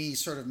was me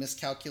sort of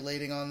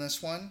miscalculating on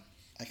this one.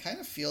 I kind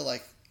of feel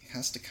like he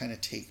has to kind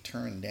of take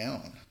turn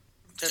down.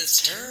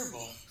 That's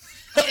terrible.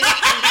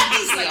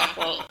 It's like,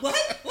 awful. What?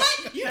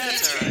 You can't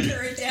That's take all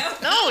right. her down.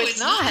 No, it's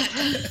not.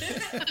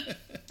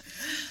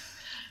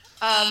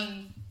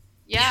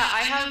 Yeah,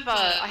 I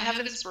have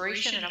an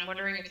inspiration, and I'm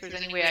wondering if there's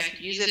any way I could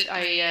use it.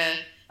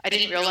 I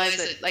didn't realize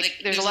that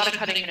there's a lot of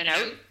cutting in and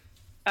out.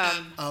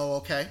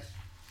 Okay.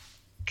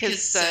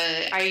 Because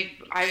I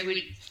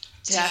would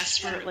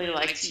desperately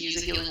like to use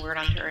a healing word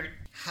on turn.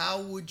 How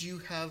would you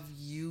have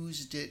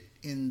used it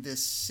in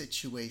this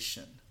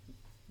situation?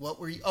 What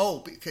were you... Oh,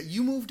 because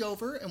you moved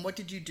over, and what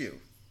did you do?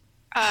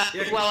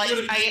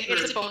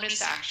 It's a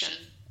bonus action,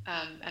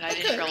 and I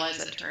didn't realize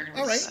that turn was...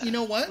 All right, you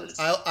know what?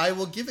 I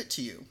will give it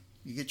to you.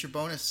 You get your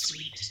bonus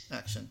Sweet.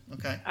 action.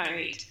 Okay. All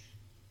right.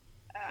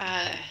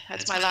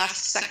 That's my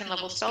last 2nd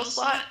level spell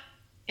slot,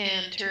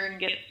 and turn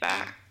get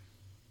back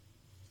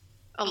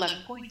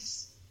 11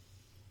 points.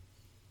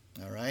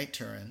 All right,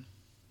 Turin.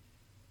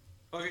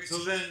 Okay, so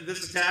then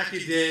this attack you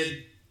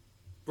did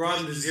brought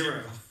him to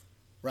 0.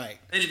 Right.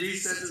 And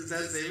reset his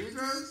death saving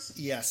throws?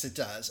 Yes, it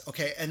does.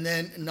 Okay, and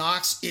then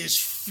Nox is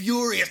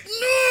furious.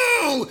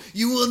 No!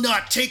 You will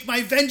not take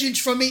my vengeance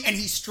from me! And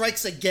he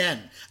strikes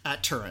again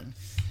at Turin.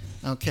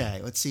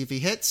 Okay, let's see if he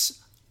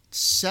hits.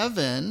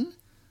 7.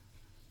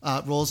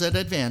 Rolls at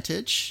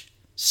advantage.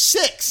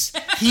 6.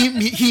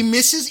 He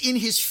misses in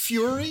his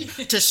fury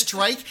to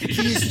strike.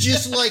 He is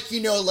just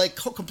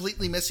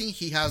completely missing.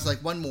 He has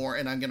one more,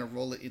 and I'm going to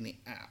roll it in the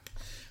app.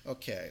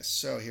 Okay,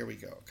 so here we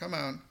go. Come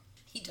on.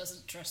 He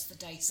doesn't trust the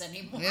dice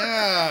anymore.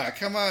 Yeah,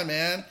 come on,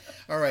 man.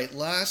 All right,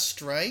 last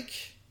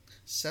strike.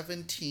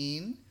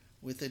 17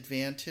 with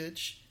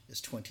advantage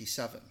is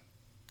 27.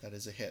 That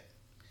is a hit.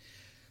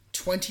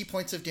 20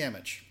 points of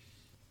damage.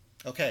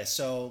 Okay,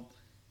 so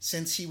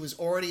since he was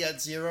already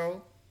at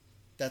 0,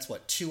 that's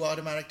 2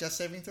 automatic death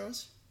saving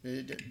throws?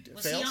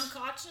 Was he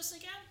unconscious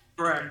again?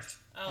 Correct.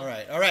 Oh. All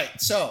right.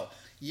 So,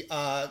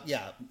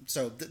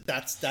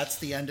 that's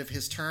the end of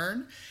his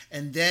turn.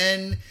 And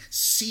then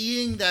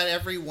seeing that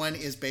everyone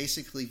is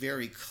basically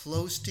very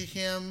close to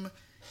him,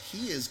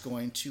 he is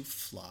going to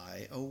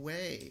fly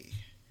away.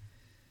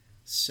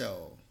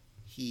 So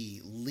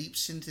he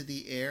leaps into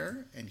the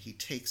air and he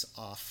takes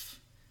off,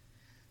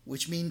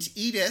 which means,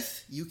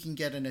 Edith, you can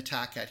get an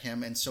attack at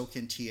him, and so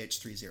can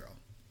TH30.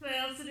 Can I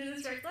also do the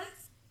strike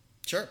blitz?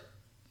 Sure.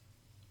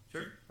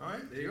 All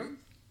right, there you go.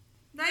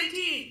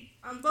 19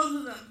 on both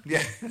of them.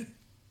 Yeah.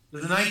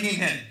 Does a 19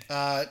 hit?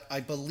 I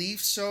believe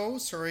so.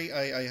 Sorry,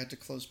 I had to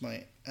close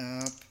my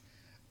app.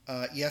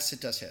 Yes,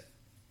 it does hit.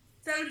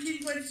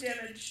 17 points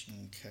damage.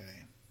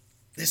 Okay.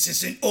 This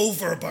isn't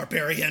over,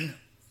 Barbarian.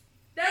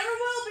 Never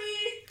will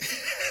be.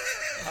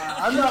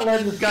 I'm not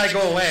letting this guy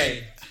go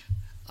away.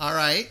 All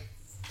right.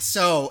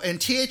 So, and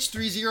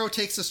TH30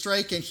 takes a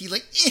strike, and he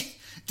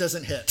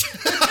doesn't hit.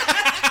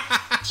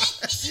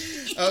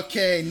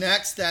 Okay,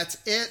 next, that's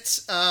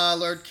it.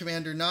 Lord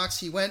Commander Knox,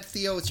 he went.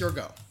 Theo, it's your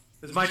go.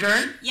 It's my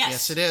turn?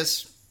 Yes, it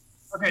is.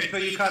 Okay, so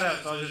you cut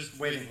out, so I was just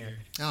waiting here.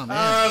 Oh,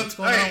 man. What's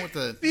going okay. on with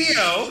the...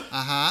 Theo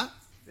Uh-huh.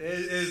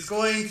 is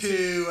going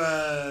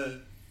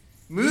to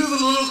move a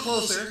little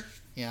closer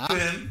Yeah. to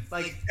him,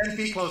 like 10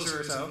 feet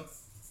closer or so.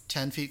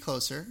 10 feet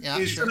closer. Yeah,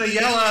 He's sure. going to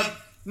yell out,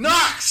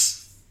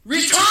 Knox,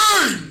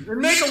 return, and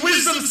make a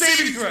wisdom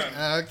saving throw.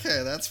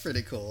 Okay, that's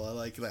pretty cool. I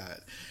like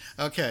that.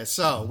 Okay,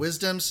 so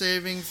wisdom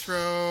saving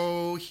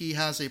throw. He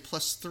has a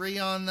 +3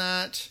 on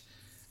that.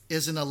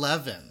 Is an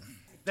 11.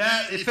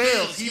 That, it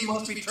fails. He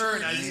must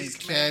return as he's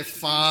Okay, commanded to do.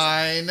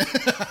 fine.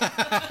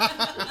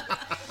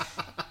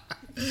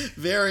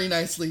 Very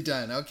nicely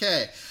done.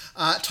 Okay.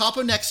 Top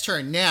of next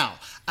turn. Now,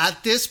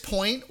 at this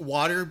point,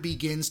 water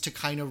begins to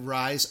kind of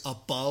rise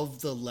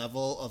above the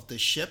level of the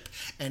ship,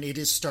 and it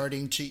is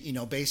starting to,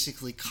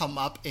 basically come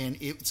up, and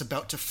it's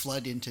about to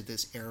flood into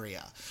this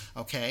area.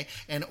 Okay?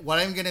 And what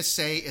I'm going to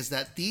say is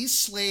that these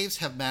slaves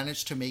have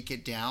managed to make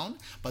it down,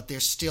 but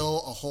there's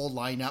still a whole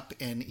lineup,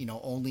 and,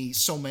 only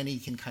so many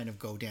can kind of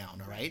go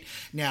down. All right?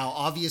 Now,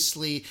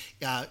 obviously,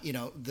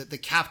 the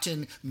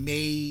captain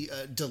may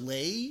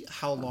delay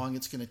how long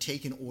it's going to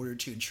take in order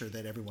to ensure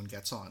that everyone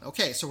gets on.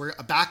 Okay, so we're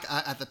back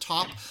at the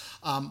top,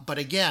 but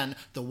again,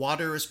 the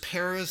water is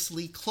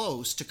perilously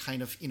close to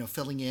kind of,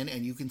 filling in,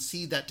 and you can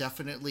see that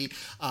definitely,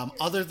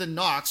 other than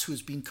Knox,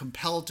 who's being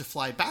compelled to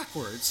fly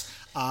backwards,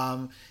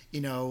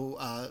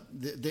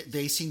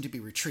 they seem to be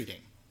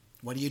retreating.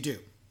 What do you do?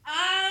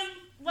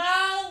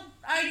 Well,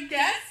 I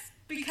guess,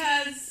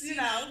 because,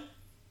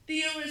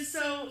 Theo is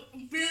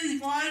really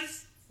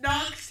wants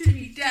Knox to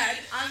be dead,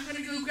 I'm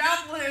gonna go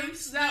grapple him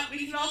so that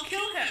we can all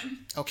kill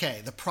him.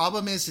 Okay, the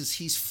problem is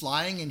he's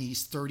flying and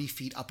he's 30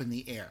 feet up in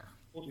the air.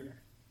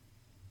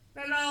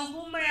 Then I'll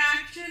hold my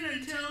action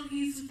until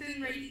he's within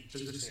range.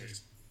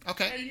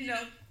 Okay. And,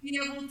 be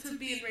able to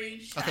be in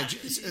range. Okay,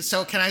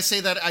 so can I say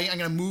that I'm going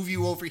to move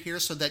you over here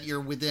so that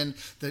you're within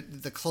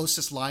the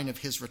closest line of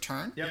his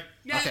return? Yep.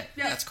 Okay,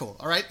 that's cool.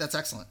 All right, that's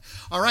excellent.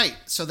 All right,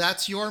 so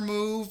that's your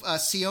move.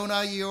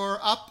 Siona, you're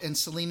up, and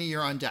Selena,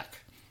 you're on deck.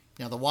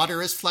 Now, the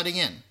water is flooding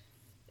in.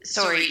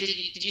 Sorry,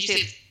 did you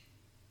say,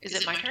 is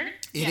it my turn?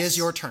 It is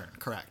your turn,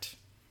 correct.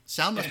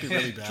 Sound must be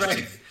really bad.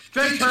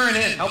 Try to turn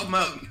in, help him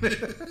out.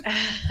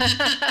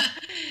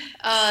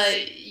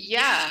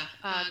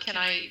 Can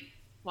I,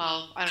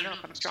 well, I don't know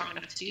if I'm strong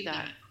enough to do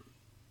that.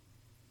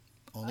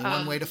 Only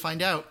one way to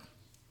find out.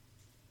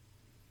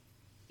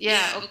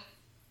 I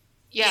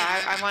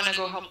want to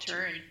go help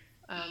turn.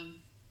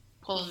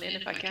 Pull him in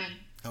if I can.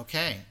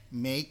 Okay,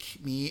 make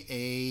me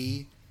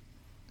a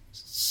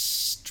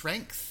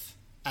strength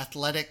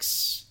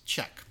athletics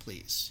check,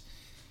 please.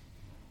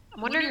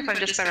 I'm wondering if I'm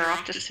just better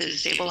off just to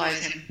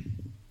stabilize him.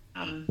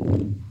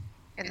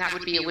 And that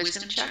would be a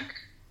wisdom check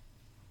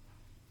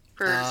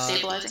for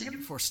stabilizing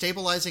him? For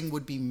stabilizing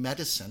would be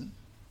medicine.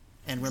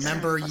 And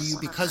remember,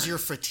 because you're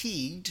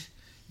fatigued,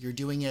 you're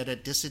doing it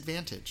at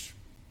disadvantage.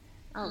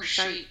 Oh,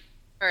 shite.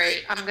 All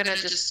right, I'm going to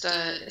just...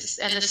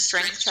 and the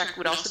strength check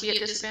would also be at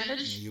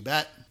disadvantage? You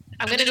bet.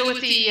 I'm going to go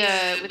with the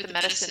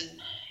medicine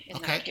in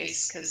that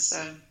case, because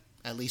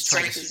at least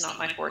strength is not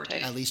my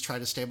forte. At least try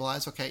to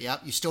stabilize. Okay, yeah.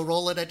 You still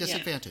roll it at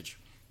disadvantage.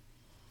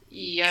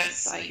 Yeah.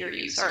 Yes, I hear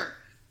you, sir.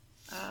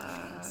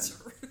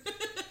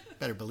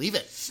 Better believe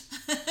it.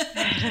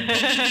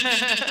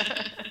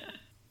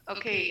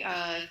 Okay,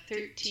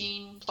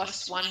 13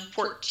 plus 1,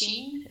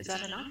 14. Is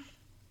that enough?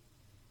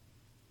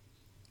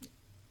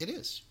 It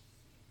is.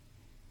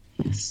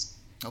 Yes.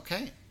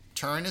 Okay.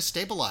 Turn is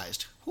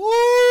stabilized. Woo!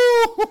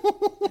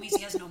 That means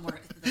he has no more.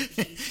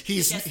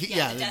 He's back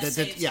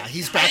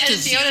to.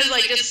 And Fiona's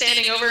like just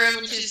standing over him,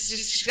 and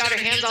she's got her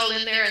hands all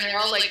in there, and they're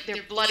all like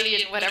they're bloody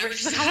and whatever.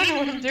 She's like, I don't know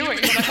what I'm doing.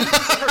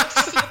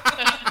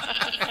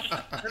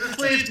 And the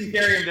slaves can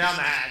carry him down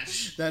the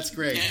hatch. That's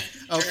great.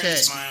 Yeah, Okay.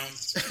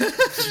 Smiles.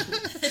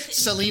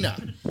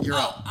 Selena, you're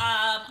up.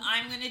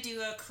 I'm going to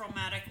do a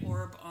chromatic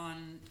orb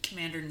on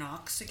Commander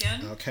Knox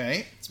again.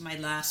 Okay. It's my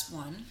last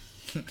one.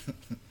 My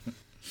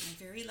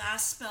very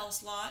last spell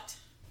slot.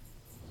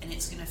 And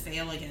it's going to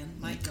fail again.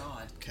 My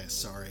God. Okay,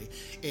 sorry.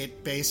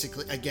 It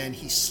basically, again,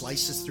 he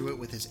slices through it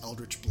with his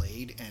Eldritch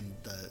Blade, and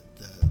the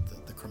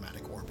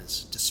chromatic orb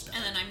is dispelled.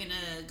 And then I'm going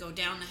to go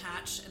down the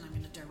hatch, and I'm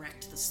going to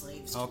direct the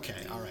slaves.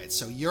 Okay, all right.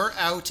 So you're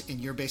out,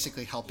 and you're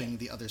basically helping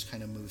the others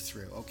kind of move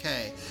through.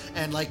 Okay.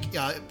 And like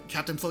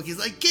Captain Floki's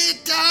like,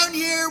 get down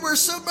here, we're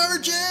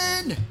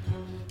submerging!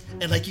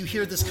 And like you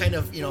hear this kind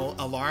of,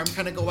 alarm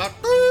kind of go out.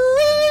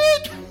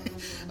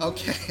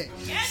 Okay.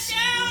 Get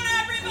down,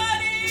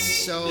 everybody!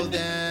 So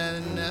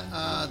then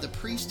the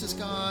priest is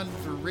gone.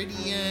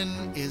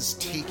 Viridian is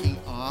taking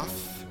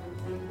off.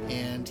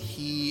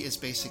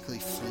 basically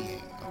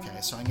fleeing.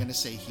 Okay, so I'm going to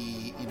say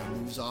he,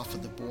 moves off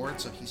of the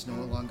board, so he's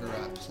no longer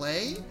at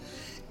play.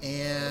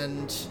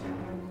 And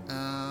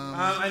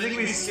I think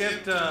we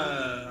skipped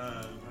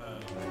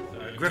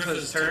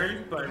Griffa's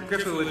turn, but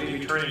Griffa would be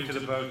returning to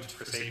the boat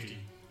for safety.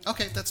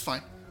 okay, that's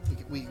fine.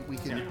 We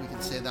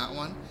can say that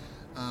one.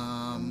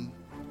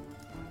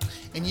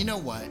 And you know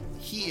what?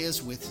 He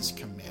is with his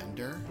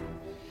commander.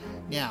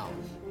 Now,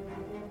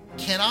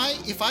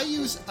 if I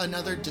use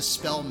another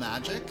Dispel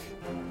Magic,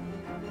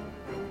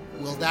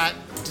 will that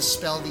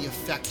dispel the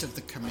effect of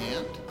the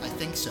command? I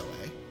think so,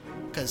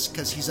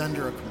 Because he's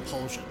under a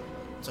compulsion.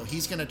 So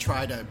he's going to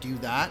try to do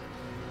that,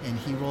 and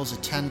he rolls a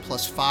 10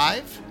 plus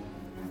 5.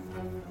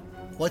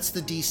 What's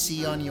the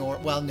DC on your...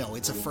 Well, no,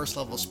 it's a first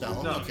level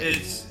spell. No, okay.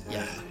 it's...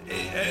 Yeah.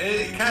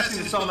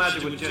 Casting the spell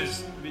magic would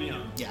just,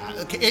 Yeah,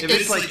 okay. If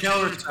it's like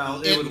counter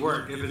spell, it would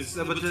work. If it's...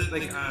 But,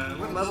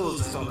 what level is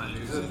the spell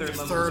magic? Is it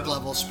Third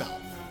level spell.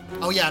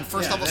 Oh, yeah, and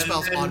first level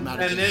spells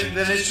automatically. And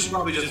then it should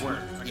probably just work.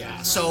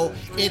 Yeah, so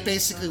it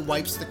basically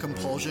wipes the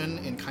compulsion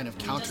and kind of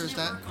counters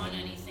that.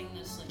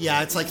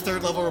 Yeah, it's like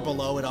third level or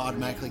below, it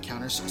automatically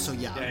counters. So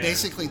yeah,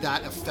 basically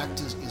that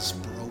effect is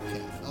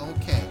broken.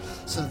 Okay,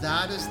 so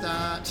that is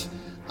that.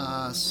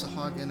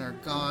 Sahagin are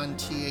gone.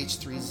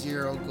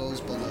 TH30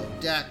 goes below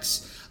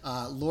decks.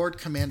 Lord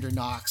Commander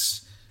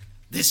Knox,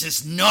 this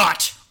is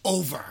not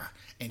over.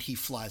 And he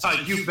flies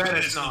over. You bet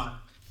it's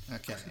not.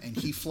 Okay, and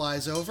he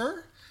flies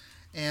over.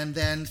 And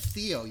then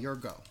Theo, your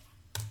go.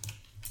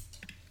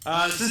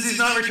 Since he's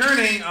not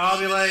returning, I'll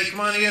be like,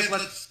 come on, Ian,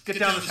 let's get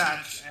down this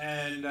hatch.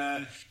 And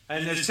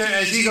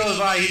as he goes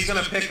by, he's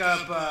going to pick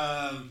up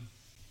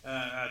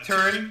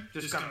Turin,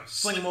 just kind of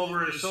sling him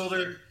over his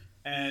shoulder,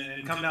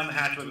 and come down the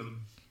hatch with him.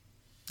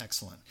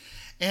 Excellent.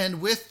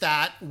 And with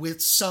that,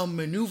 with some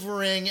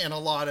maneuvering and a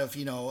lot of,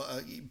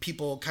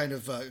 people kind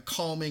of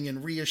calming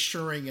and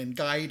reassuring and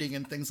guiding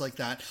and things like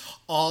that,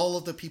 all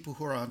of the people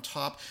who are on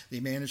top,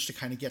 they manage to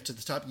kind of get to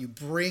the top. You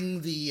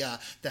bring the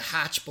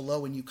hatch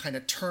below and you kind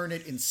of turn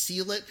it and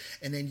seal it,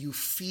 and then you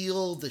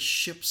feel the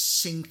ship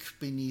sink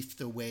beneath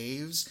the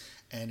waves,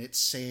 and it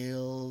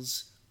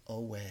sails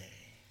away.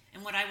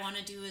 And what I want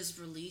to do is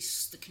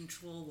release the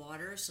control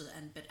water,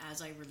 but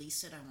as I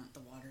release it, I want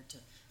the water to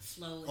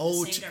flow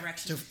in the same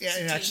direction.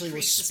 And actually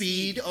with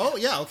speed. Oh,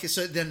 yeah. Okay,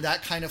 so then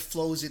that kind of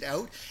flows it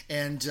out,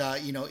 and,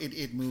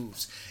 it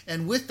moves.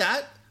 And with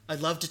that, I'd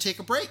love to take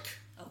a break.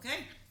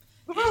 Okay.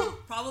 And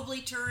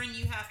probably, Turin,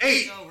 you have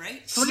to go,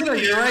 right? Selena,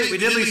 you're right. We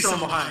did leave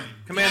someone behind.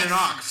 Commander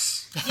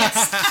Knox.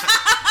 Yes.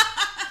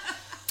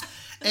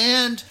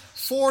 And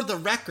for the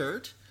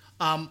record...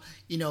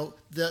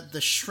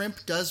 the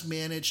shrimp does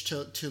manage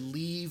to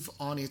leave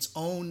on its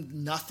own.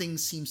 Nothing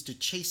seems to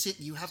chase it.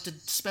 You have to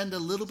spend a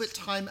little bit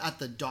time at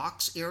the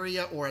docks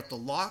area or at the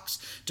locks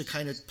to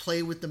kind of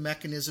play with the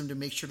mechanism to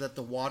make sure that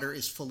the water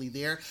is fully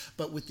there.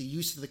 But with the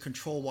use of the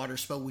control water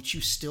spell, which you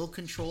still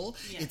control,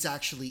 it's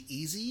actually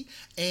easy.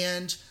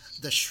 And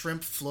the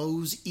shrimp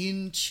flows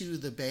into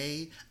the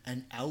bay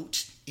and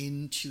out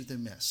into the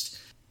mist.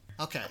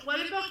 Okay. What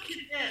about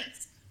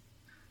Kitness?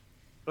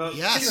 Well,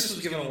 yes. Kitness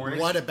was given a warning.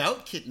 What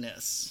about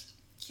Kitness?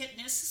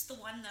 Kitness is the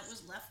one that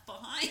was left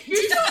behind.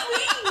 You're not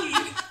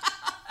leaving.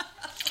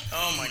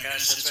 Oh my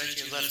gosh, that's right,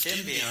 you left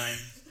him behind.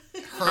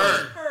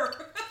 Her.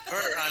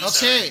 I'm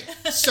Okay,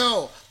 sorry.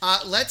 so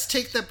let's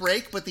take the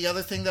break, but the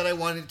other thing that I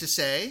wanted to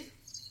say,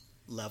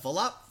 level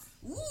up.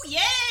 Ooh,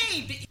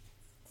 yay!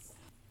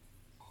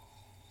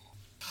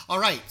 All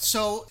right,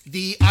 so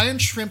the iron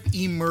shrimp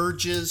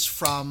emerges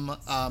from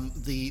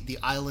the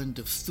island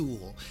of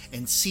Thule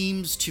and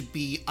seems to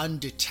be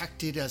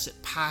undetected as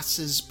it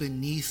passes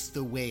beneath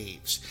the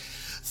waves.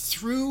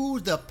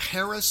 Through the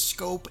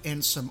periscope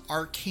and some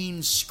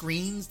arcane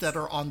screens that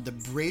are on the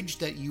bridge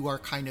that you are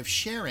kind of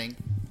sharing,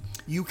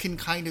 you can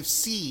kind of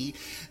see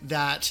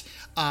that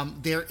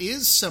there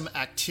is some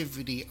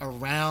activity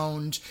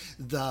around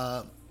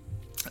the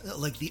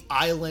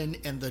island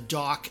and the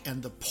dock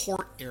and the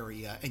port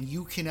area, and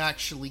you can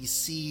actually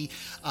see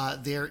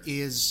there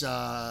is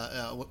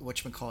the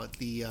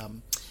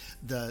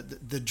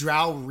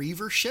Drow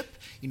Reaver ship.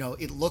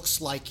 It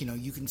looks like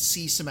you can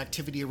see some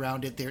activity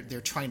around it.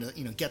 They're trying to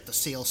get the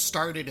sails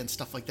started and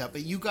stuff like that.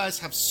 But you guys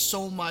have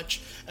so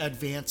much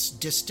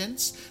advanced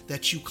distance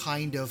that you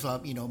kind of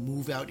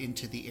move out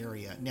into the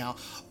area. Now,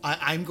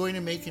 I'm going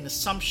to make an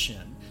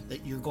assumption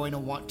that you're going to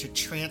want to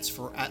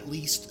transfer at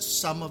least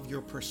some of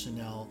your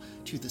personnel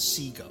to the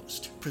Sea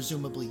Ghost,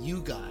 presumably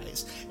you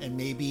guys, and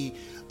maybe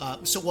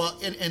let's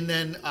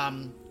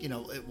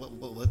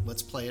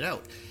play it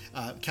out.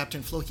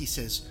 Captain Floki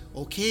says,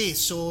 okay,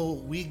 so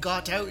we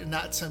got out and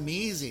that's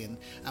amazing,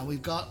 and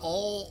we've got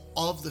all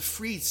of the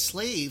freed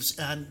slaves,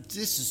 and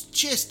this is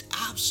just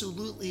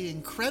absolutely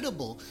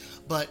incredible,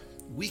 but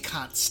we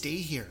can't stay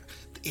here.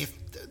 if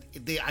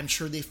I'm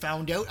sure they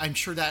found out. I'm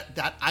sure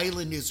that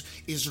island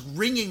is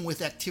ringing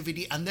with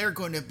activity, and they're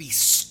going to be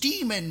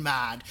steaming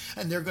mad,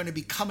 and they're going to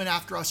be coming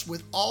after us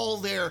with all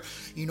their,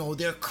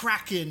 their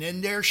kraken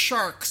and their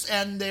sharks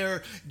and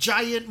their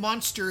giant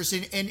monsters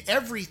and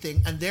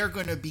everything, and they're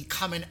going to be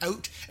coming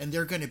out and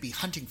they're going to be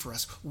hunting for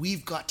us.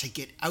 We've got to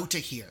get out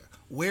of here.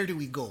 Where do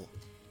we go?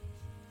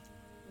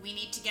 We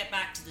need to get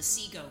back to the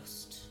Sea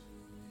Ghost.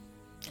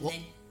 And then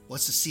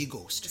what's the Sea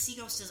Ghost? the Sea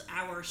Ghost is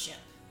our ship.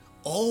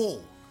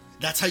 Oh,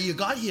 that's how you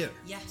got here.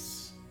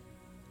 Yes.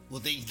 Well,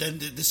 then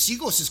the Sea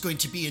Ghost is going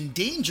to be in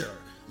danger.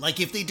 Like,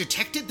 if they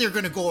detect it, they're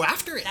going to go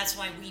after it. That's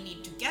why we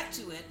need to get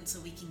to it, and so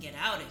we can get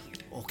out of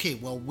here. Okay,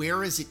 well,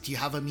 where is it? Do you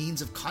have a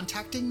means of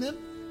contacting them?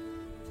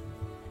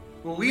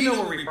 Well, we know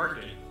where we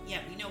parked it. Yeah,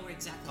 we know where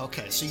exactly. where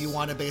Okay, it so is. you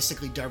want to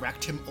basically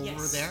direct him over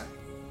Yes. there?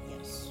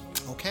 Yes.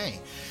 Okay.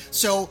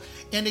 So,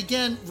 and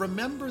again,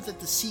 remember that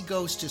the Sea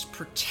Ghost is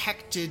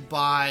protected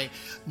by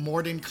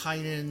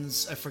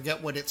Mordenkainen's, I forget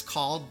what it's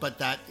called, but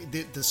that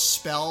the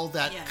spell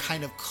that Yeah.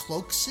 kind of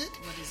cloaks it.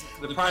 What is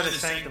it The called? private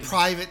sanctum.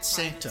 Private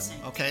Sanctum.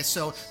 Sanctum. Okay,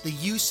 so the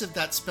use of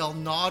that spell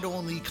not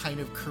only kind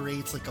of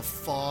creates like a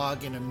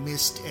fog and a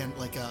mist and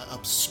like a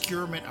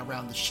obscurement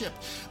around the ship,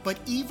 but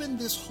even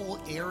this whole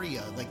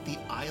area, like the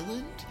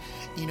island,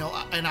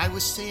 and I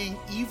was saying,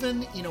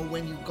 even,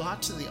 when you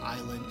got to the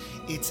island,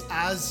 it's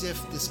as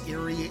if this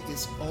area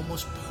is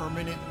almost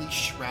permanently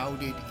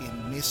shrouded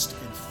in mist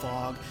and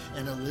fog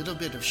and a little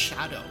bit of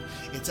shadow.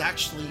 It's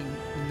actually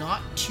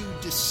not too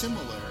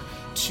dissimilar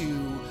to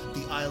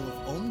the Isle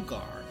of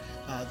Omgar.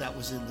 That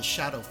was in the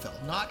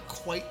Shadowfell. Not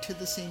quite to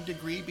the same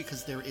degree,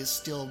 because there is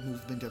still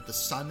movement of the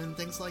sun and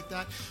things like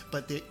that,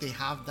 but they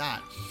have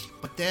that.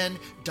 But then,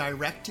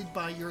 directed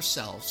by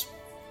yourselves,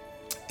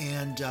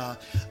 and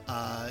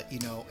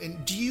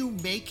and do you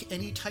make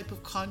any type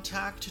of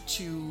contact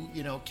to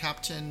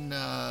Captain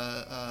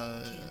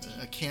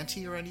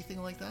Canty or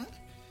anything like that?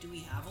 Do we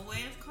have a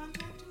way of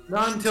contacting?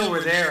 Not until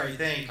we're there, I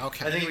think.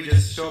 Okay. I think we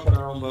just show up on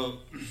our own boat.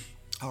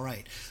 All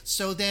right.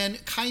 So then,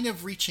 kind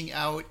of reaching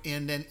out,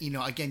 and then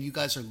again, you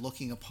guys are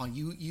looking upon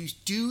you. You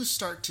do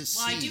start to see.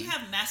 Well, I do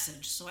have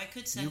message, so I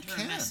could send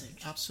her a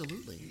message.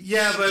 Absolutely.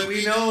 Yeah, but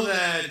we know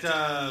that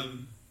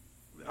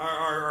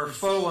our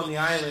foe on the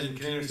island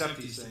can intercept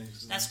these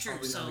things. That's true,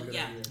 Probably not so, a good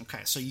yeah. idea.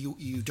 Okay, so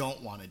you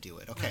don't want to do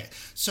it. Okay, Right.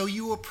 so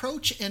you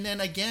approach, and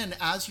then again,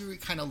 as you're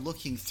kind of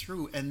looking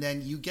through, and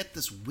then you get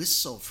this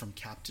whistle from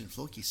Captain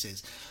Floki,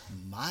 says,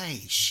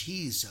 "My,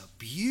 she's a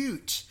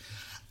beaut."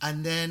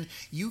 And then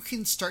you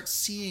can start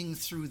seeing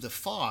through the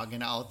fog,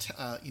 and I'll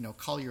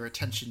call your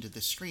attention to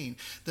the screen.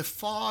 The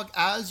fog,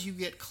 as you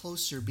get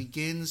closer,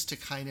 begins to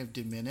kind of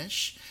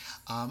diminish,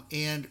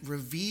 and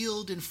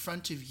revealed in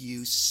front of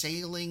you,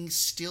 sailing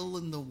still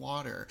in the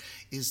water,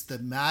 is the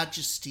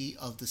majesty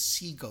of the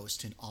Sea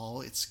Ghost in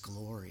all its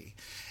glory.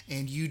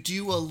 And you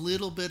do a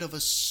little bit of a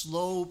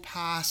slow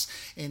pass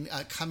and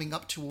coming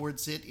up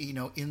towards it,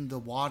 in the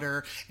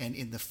water and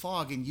in the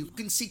fog, and you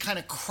can see kind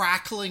of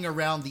crackling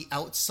around the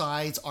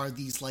outsides are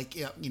these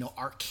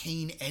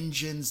arcane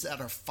engines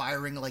that are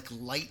firing like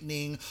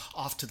lightning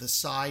off to the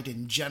side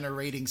and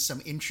generating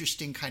some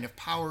interesting kind of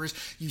powers.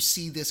 You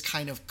see this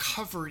kind of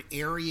covered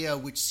area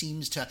which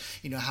seems to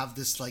have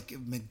this like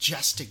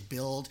majestic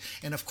build,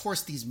 and of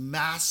course these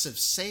massive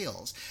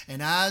sails.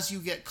 And as you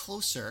get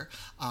closer,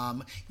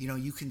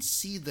 you can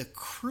see the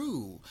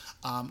crew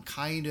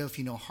kind of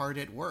hard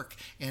at work.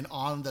 And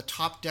on the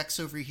top decks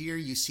over here,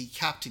 you see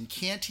Captain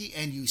Canty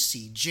and you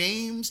see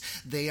James.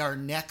 They are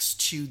next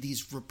to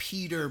these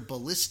repeater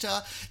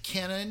ballista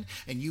cannon,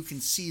 and you can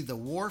see the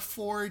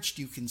Warforged,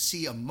 you can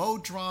see a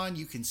Modron,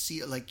 you can see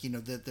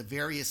the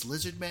various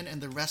lizardmen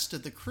and the rest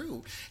of the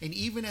crew. And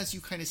even as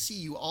you kind of see,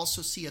 you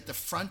also see at the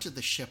front of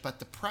the ship, at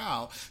the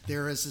prow,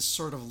 there is this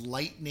sort of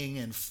lightning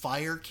and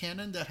fire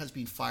cannon that has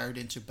been fired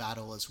into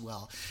battle as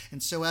well.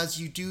 And so as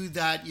you do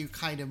that, you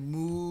kind of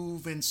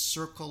move and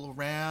circle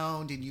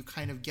around, and you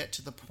kind of get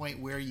to the point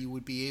where you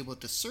would be able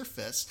to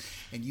surface,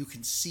 and you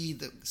can see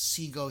the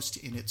Sea Ghost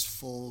in its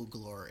full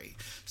glory.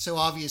 So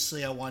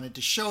obviously I wanted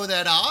to show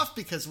that off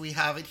because we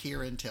have it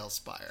here in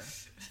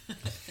Tailspire.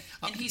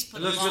 And he's It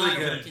put a looks lot really of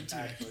good, work into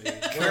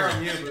it. actually. We're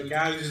on mute, but the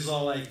guy was just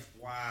all like,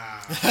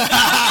 wow.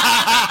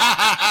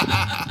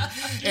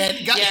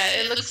 And guys,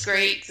 Yeah, it looks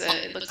great.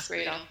 It looks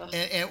great also.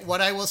 and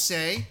what I will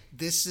say,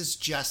 this is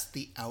just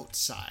the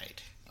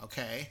outside,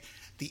 okay?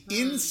 The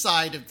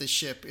inside of the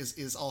ship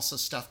is also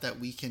stuff that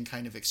we can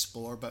kind of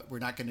explore, but we're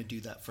not going to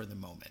do that for the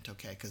moment,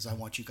 okay? Because I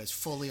want you guys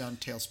fully on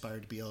Tailspire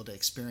to be able to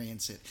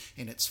experience it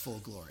in its full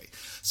glory.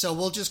 So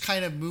we'll just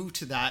kind of move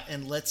to that,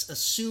 and let's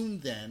assume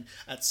then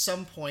at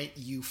some point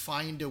you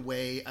find a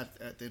way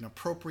at an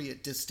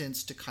appropriate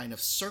distance to kind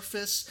of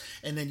surface,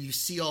 and then you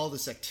see all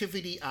this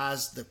activity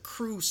as the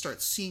crew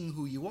starts seeing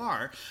who you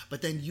are,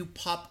 but then you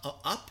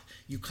pop up,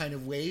 you kind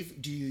of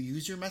wave. Do you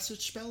use your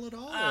message spell at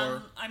all?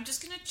 Or? I'm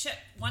just gonna check.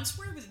 Once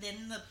we're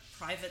within the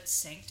private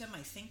sanctum, I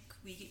think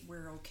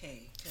we're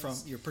okay.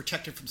 'cause- You're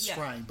protected from yeah,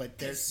 scrying, but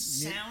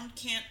 'cause there's sound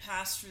can't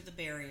pass through the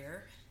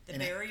barrier. The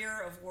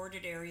barrier of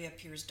warded area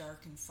appears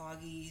dark and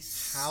foggy.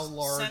 How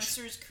large?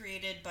 Sensors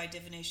created by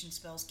divination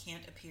spells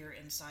can't appear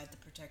inside the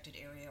protected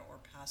area or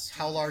pass through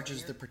How the large barrier.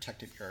 is the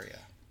protected area?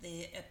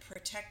 The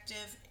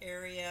protective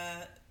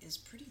area is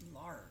pretty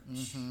large.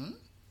 Mm-hmm.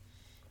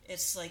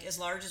 It's like as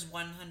large as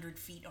 100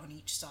 feet on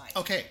each side.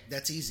 Okay,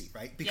 that's easy,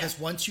 right? Because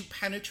Yeah. once you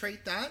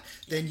penetrate that,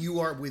 then you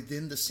are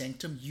within the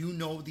sanctum. You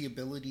know the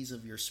abilities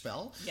of your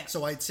spell. Yeah.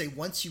 So I'd say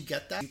once you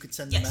get that, you could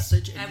send Yes, the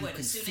message and I you would can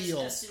as soon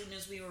feel. as soon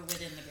as we were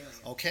within the barrier.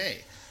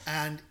 Okay,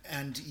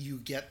 and you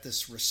get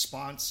this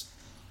response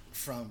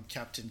from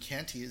Captain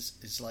Canty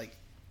is like,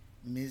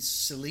 Miss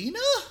Selena,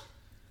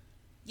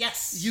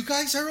 Yes, you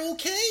guys are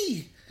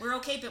okay. we're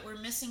okay, but we're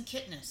missing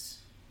Kitness.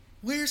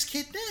 Where's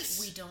Kidness?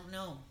 We don't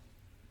know.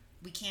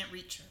 We can't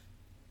reach her.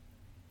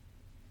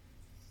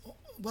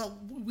 Well,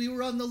 we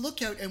were on the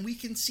lookout and we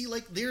can see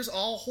like there's a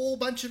whole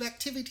bunch of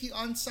activity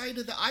on side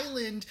of the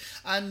island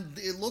and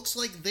it looks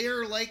like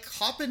they're like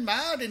hopping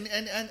mad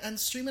and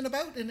streaming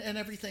about and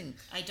everything.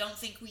 I don't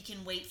think we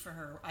can wait for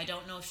her. I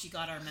don't know if she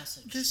got our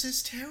message. This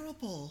is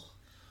terrible.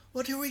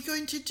 What are we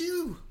going to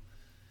do?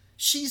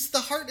 She's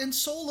the heart and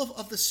soul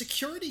of the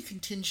security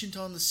contingent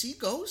on the Sea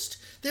Ghost.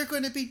 They're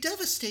going to be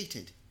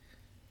devastated.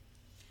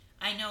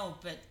 I know,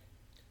 but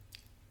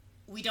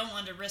we don't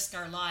want to risk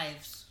our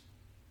lives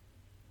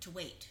to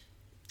wait.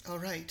 All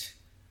right.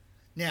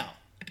 Now,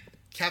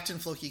 Captain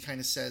Floki kind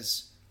of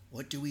says,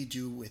 what do we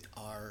do with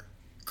our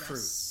crew?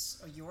 Guests,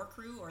 or your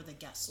crew or the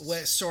guests?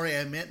 Well, sorry,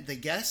 I meant the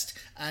guest.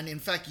 And in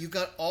fact, you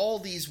got all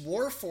these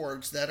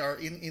warforged that are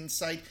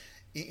inside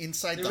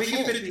the We can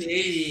hull. fit the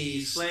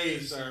 80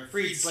 slaves or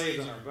freed slaves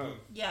on our boat.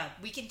 Yeah,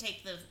 we can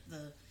take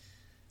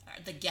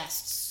the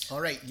guests. All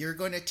right, you're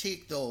going to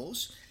take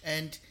those,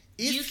 and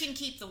if You can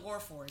keep the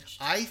Warforged.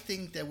 I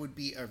think that would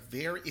be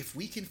if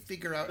we can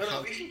figure out No,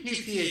 how. we can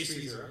keep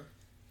TH30.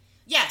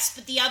 Yes,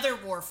 but the other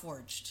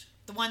Warforged,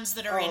 the ones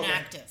that are Oh, okay.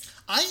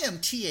 inactive. I am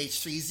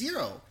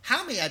TH30.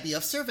 How may I be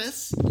of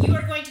service? You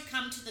are going to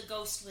come to the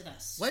Ghost with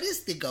us. What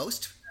is the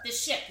ghost? The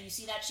ship. You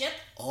see that ship?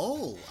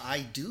 Oh,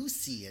 I do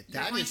see it.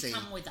 You're That going is to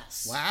come with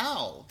us.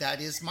 Wow,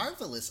 that is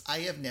marvelous. I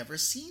have never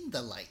seen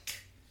the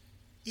like.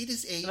 It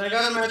is And I a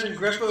gotta imagine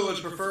Grippa would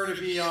prefer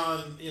to be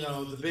on,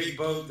 the big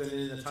boat than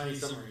in a tiny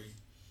submarine.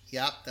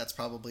 Yep, that's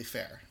probably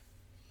fair.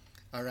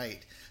 All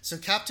right. So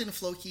Captain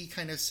Floki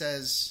kind of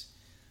says,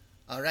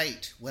 all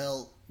right,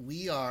 well,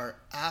 we are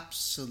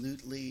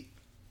absolutely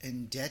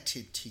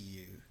indebted to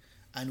you,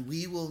 and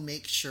we will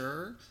make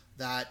sure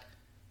that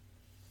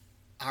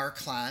our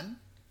clan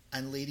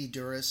and Lady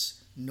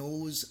Duras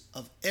knows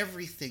of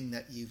everything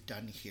that you've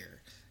done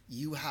here.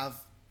 You have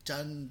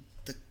done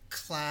the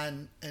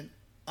clan an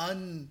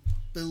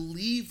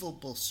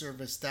unbelievable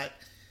service that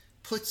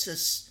puts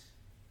us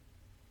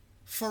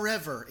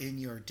forever in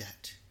your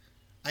debt.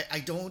 I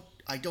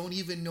don't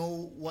even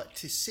know what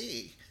to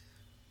say,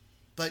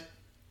 but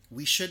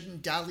we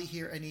shouldn't dally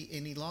here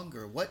any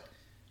longer.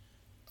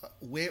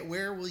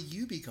 Where will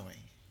you be going?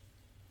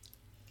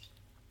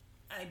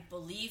 I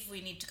believe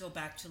we need to go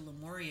back to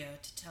Lemuria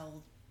to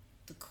tell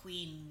the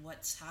Queen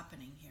what's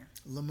happening here.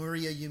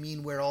 Lemuria, you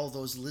mean where all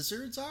those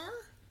lizards are?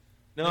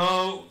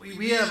 No,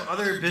 we have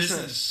other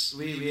business.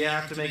 We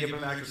have to make it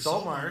back to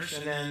Saltmarsh,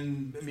 and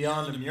then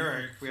beyond to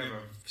Murik, we have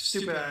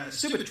a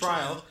stupid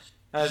trial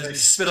as I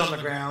spit on the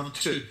ground.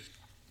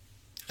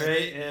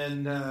 Right,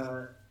 and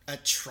A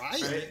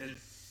trial? right,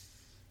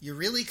 You're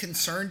really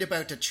concerned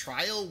about a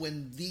trial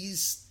when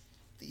these...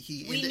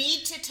 We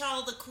need to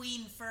tell the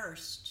Queen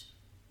first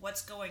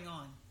what's going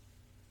on.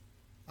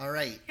 All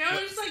right. Can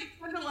we just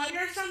send a letter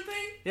or something?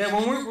 yeah.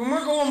 When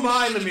we're going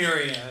by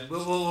Lemuria,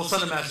 we'll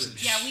send a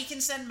message. Yeah, we can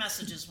send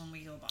messages when we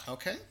go by.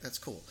 Okay, that's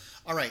cool.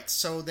 All right,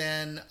 so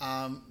then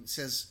now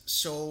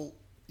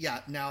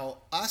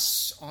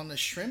us on the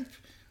Shrimp,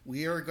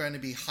 we are going to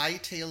be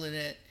hightailing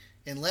it.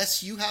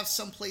 Unless you have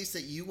someplace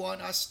that you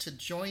want us to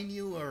join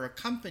you or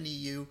accompany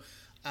you,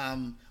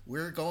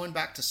 we're going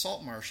back to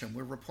Saltmarsh and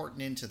we're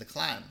reporting into the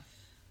clan.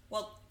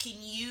 Well, can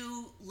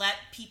you let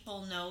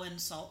people know in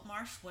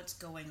Saltmarsh what's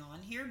going on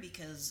here?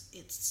 Because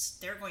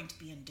they're going to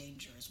be in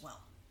danger as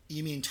well.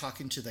 You mean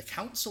talking to the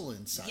council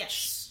and such?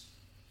 Yes.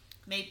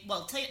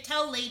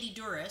 Tell Lady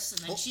Duras,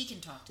 and then she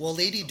can talk to Well, the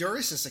Lady council.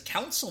 Duras is a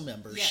council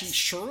member. Yes. She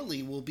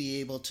surely will be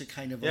able to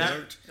kind of Yeah.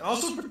 alert.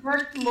 Also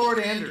protect Lord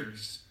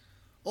Anders.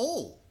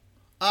 Oh,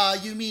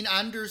 you mean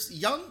Anders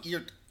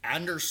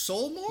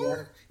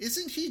Solmore? Yeah.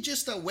 Isn't he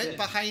just a wet Yeah.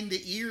 behind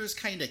the ears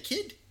kind of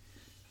kid?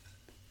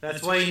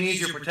 That's why he needs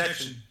your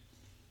protection.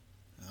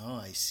 Oh,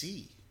 I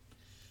see.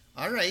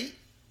 All right.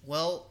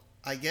 Well,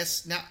 I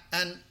guess now,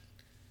 and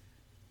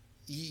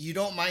you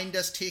don't mind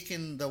us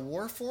taking the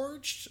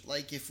Warforged?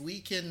 Like, if we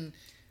can...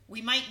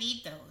 We might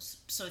need those.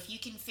 So if you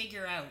can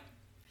figure out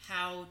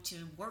how to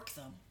work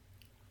them,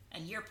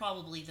 and you're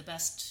probably the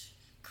best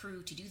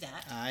crew to do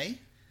that, Aye.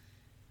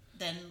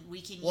 then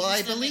we can Well, use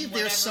I them believe in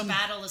there's whatever some-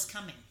 battle is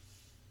coming.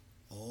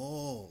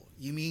 Oh,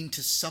 you mean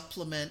to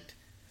supplement...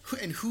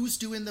 And who's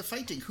doing the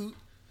fighting?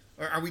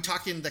 Or are we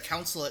talking the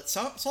council at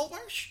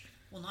Saltmarsh?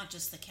 Well, not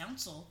just the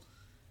council,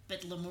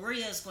 But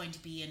Lemuria is going to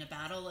be in a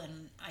battle,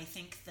 and I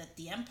think that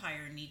the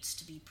Empire needs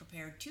to be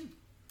prepared too.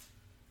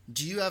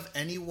 Do you have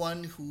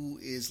anyone who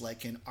is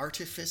like an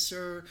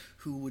artificer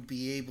who would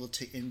be able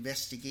to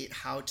investigate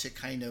how to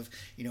kind of,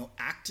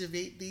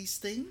 activate these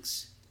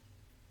things?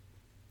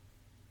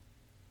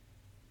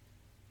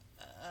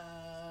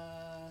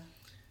 I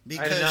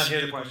did not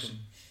hear the question.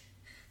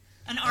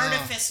 An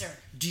artificer.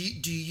 Do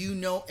you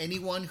know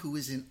anyone who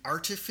is an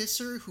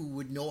artificer who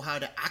would know how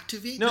to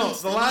activate No,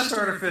 these the things? last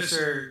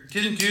artificer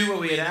didn't do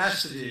what we had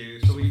asked to do,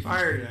 so we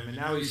fired him, and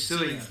now he's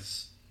suing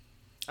us.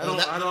 I don't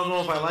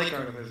know if I like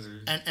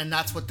artificers. And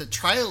that's what the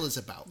trial is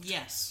about.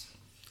 Yes.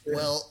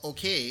 Well,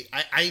 okay.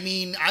 I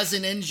mean, as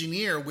an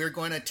engineer, we're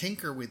going to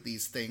tinker with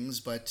these things,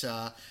 but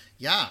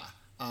yeah.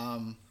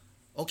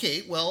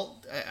 Okay,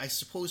 well, I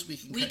suppose we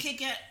can... We could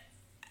get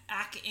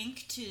AC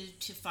Inc.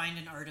 to find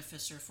an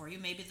artificer for you.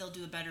 Maybe they'll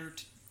do a better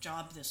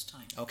job this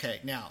time.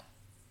 Okay, now,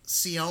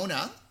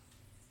 Siona,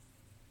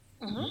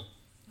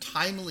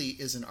 Timely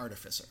is an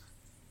artificer.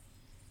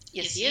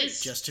 Yes, he is.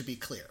 Just to be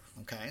clear,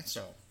 okay?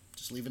 So,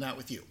 just leaving that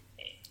with you.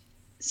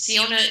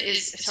 Siona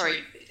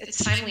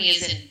Timely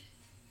isn't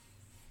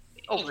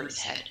over his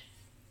head.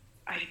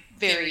 I'm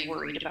very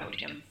worried about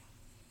him.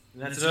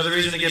 And that's another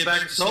reason to get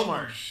back to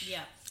Saltmarsh.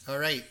 Yeah. All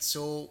right,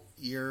 so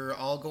you're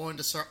all going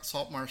to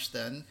Saltmarsh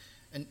then,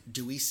 and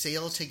do we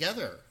sail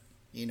together,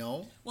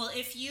 Well,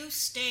 if you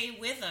stay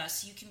with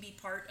us, you can be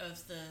part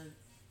of the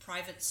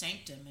private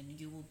sanctum, and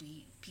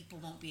people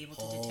won't be able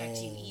to detect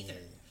you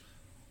either.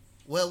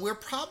 Well, we're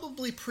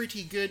probably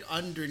pretty good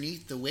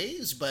underneath the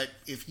waves, but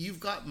if you've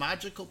got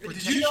magical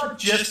protection... Did you not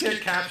just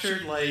get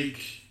captured, a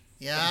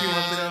few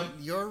months ago?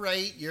 You're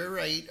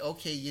right.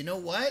 Okay, you know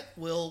what?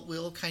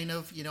 We'll kind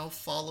of,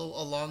 follow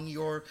along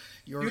your...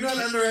 Do not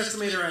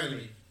underestimate our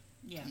enemy.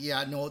 Yeah.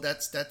 Yeah, no,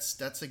 that's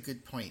a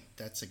good point.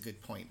 That's a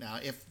good point. Now,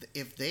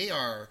 if they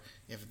are,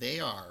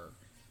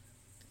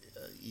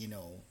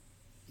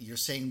 you're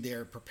saying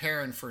they're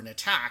preparing for an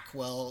attack.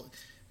 Well,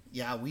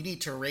 yeah, we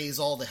need to raise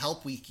all the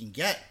help we can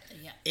get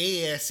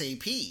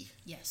ASAP.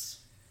 Yes.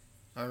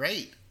 All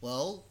right.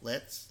 Well,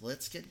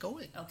 let's get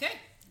going. Okay,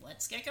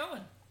 let's get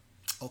going.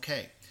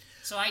 Okay.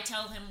 So I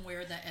tell him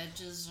where the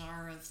edges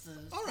are of the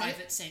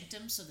private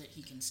sanctum so that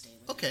he can stay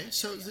with Okay,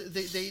 so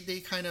they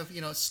kind of,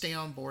 stay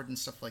on board and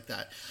stuff like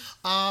that.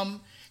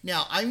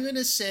 Now, I'm going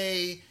to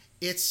say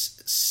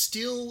it's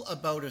still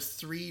about a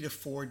 3 to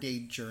 4 day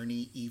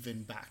journey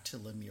even back to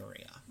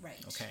Lemuria.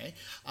 Right. Okay?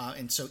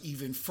 And so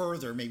even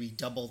further, maybe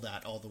double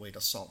that all the way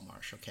to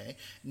Saltmarsh, okay?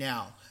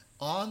 Now,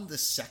 on the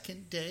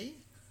second day,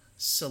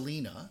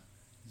 Selena,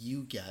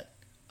 you get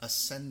a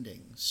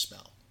sending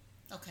spell.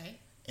 Okay.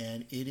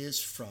 And it is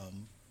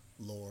from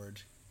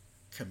Lord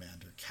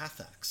Commander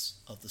Cathax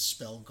of the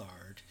Spell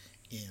Guard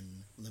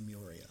in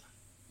Lemuria.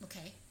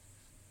 Okay.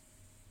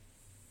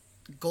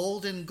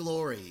 Golden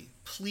Glory,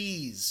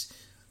 please.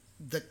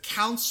 The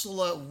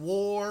Council at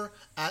War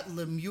at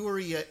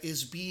Lemuria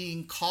is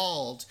being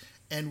called,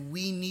 and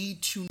we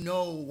need to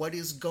know what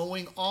is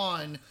going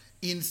on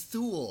in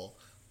Thule.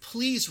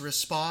 Please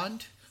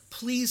respond.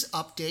 Please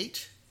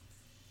update.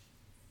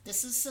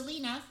 This is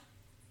Selena.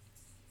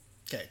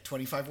 Okay,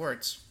 25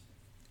 words.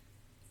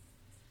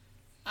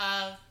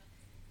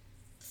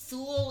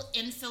 Thule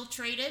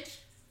infiltrated.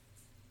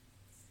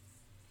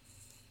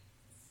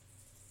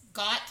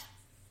 Got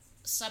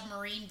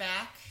submarine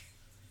back.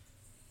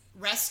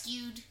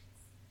 Rescued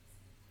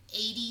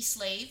 80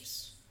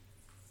 slaves.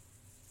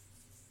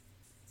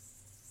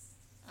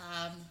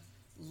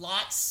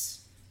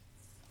 Lots.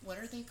 What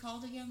are they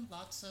called again?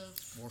 Lots of.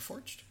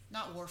 Warforged?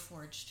 Not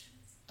Warforged.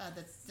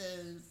 The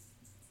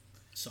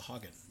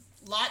Sahagin.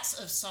 Lots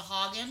of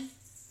Sahagin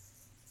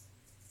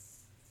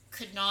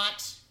could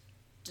not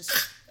just.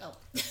 Oh.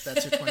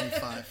 That's your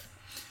 25.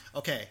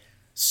 Okay.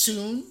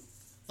 Soon,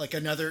 like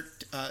another,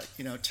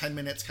 10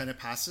 minutes kind of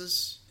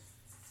passes.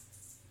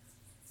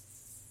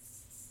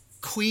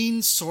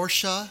 Queen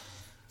Sorsha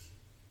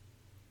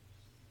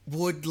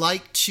would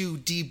like to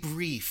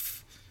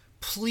debrief.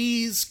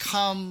 Please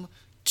come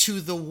to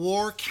the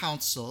War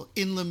Council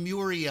in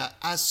Lemuria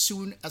as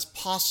soon as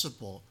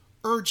possible.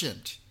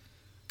 Urgent.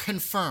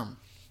 Confirm.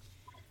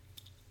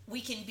 We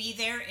can be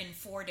there in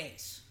 4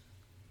 days.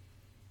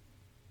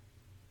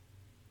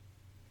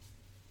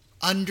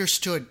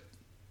 Understood.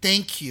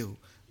 Thank you.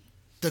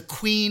 The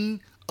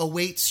Queen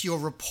awaits your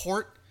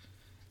report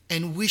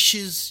and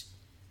wishes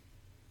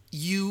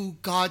you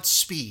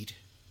Godspeed.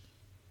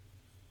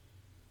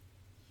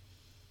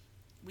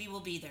 We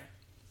will be there.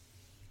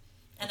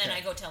 And then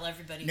I go tell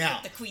everybody Now,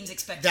 that the Queen's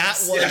expecting that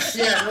us. was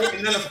right,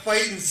 and then a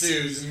fight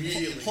ensues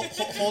immediately.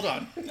 hold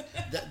on.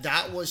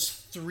 That was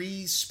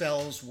 3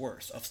 spells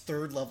worth of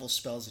 3rd level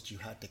spells that you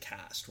had to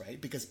cast, right?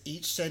 Because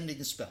each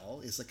sending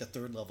spell is like a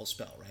 3rd level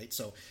spell, right?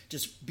 So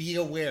just be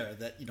aware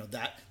that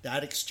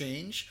that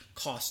exchange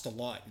cost a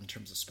lot in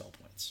terms of spell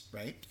points,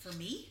 right? For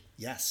me?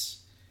 Yes.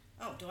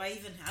 Oh, do I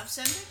even have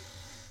sending?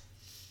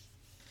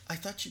 I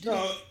thought you did.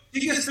 No,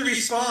 he gets to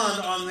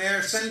respond on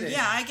their sending.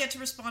 Yeah, I get to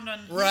respond on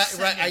his Right.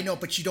 sending. I know,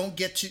 but you don't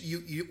get to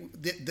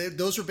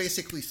those are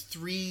basically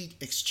 3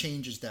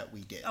 exchanges that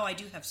we did. Oh, I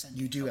do have sending.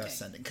 You do Okay. have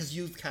sending because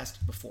you've cast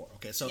it before.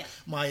 Okay, so Yeah.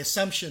 my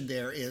assumption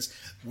there is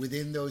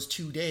within those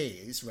 2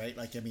 days, right?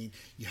 Like, I mean,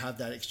 you have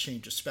that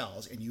exchange of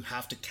spells, and you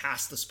have to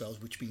cast the spells,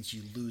 which means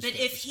you lose But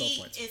the if spell he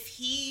points. if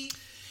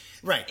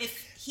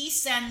he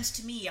sends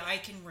to me, I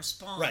can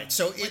respond. Right.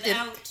 So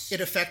without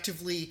it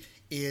effectively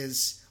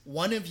is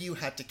one of you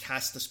had to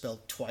cast the spell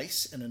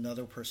twice, and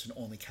another person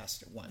only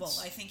cast it once. Well,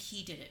 I think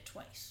he did it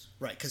twice.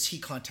 Right, because he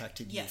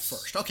contacted you Yes.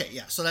 first. Okay,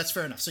 yeah, so that's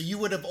fair enough. So you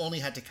would have only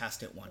had to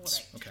cast it once,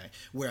 Right. okay?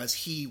 Whereas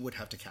he would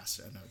have to cast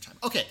it another time.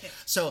 Okay,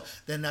 so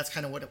then that's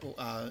kind of what it will...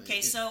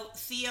 Okay, so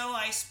Theo,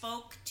 I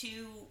spoke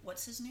to,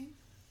 what's his name?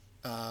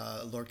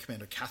 Lord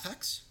Commander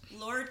Cathax.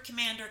 Lord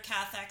Commander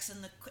Cathax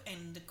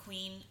and the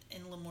Queen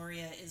in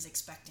Lemuria is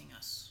expecting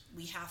us.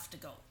 We have to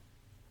go.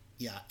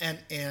 Yeah, and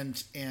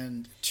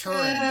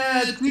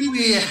Turin... Do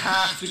we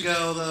have to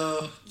go,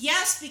 though?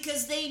 Yes,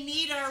 because they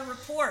need our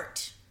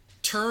report.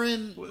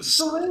 Turin...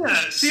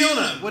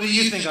 Siona, what do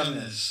you think on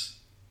this?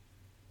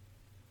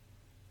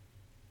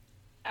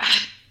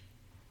 I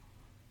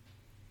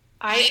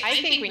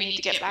think we need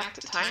to get back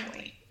to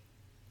Timely.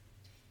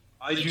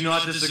 I do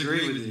not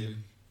disagree with you.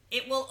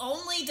 It will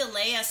only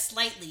delay us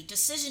slightly.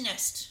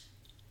 Decisionist.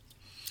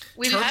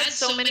 We've had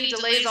so many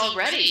delays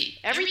already.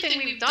 Everything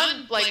we've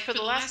done, like for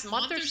the last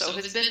month or so,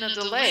 has been a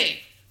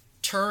delay.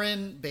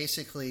 Turin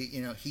basically,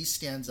 he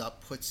stands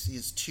up, puts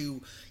his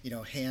 2,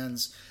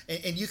 hands,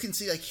 and you can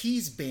see, like,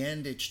 he's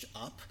bandaged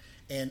up,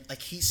 and,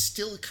 like, he's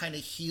still kind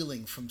of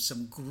healing from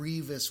some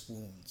grievous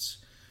wounds.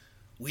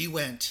 We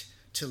went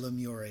to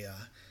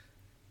Lemuria,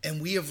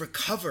 and we have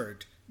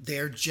recovered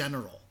their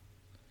general,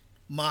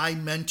 my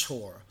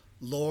mentor,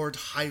 Lord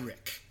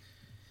Hyric.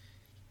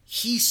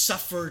 He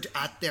suffered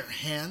at their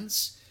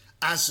hands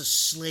as a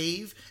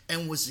slave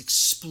and was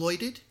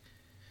exploited.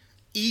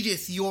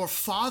 Edith, your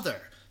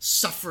father,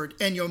 suffered,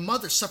 and your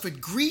mother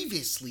suffered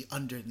grievously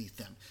underneath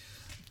them.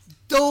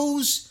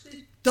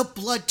 The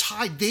blood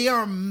tide, they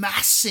are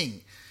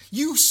massing.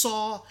 You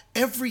saw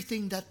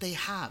everything that they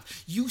have.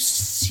 You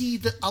see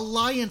the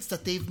alliance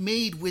that they've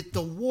made with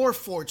the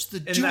Warforged,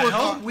 the And the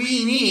help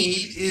we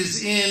need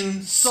is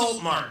in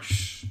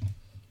Saltmarsh.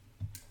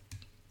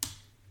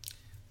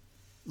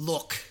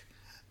 Look,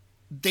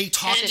 they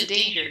talked... And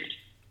endangered.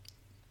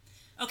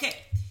 Okay.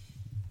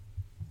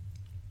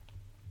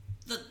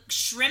 The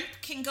shrimp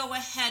can go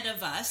ahead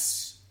of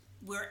us.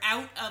 We're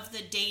out of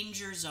the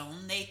danger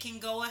zone. They can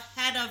go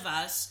ahead of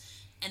us,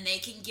 and they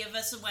can give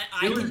us a...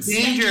 The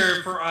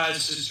danger for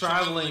us is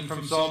traveling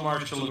from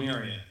Saltmarsh to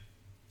Lemuria.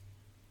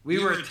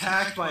 We were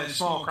attacked by a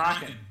small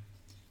kraken.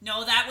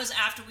 No, that was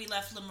after we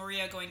left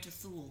Lemuria going to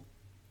Thule.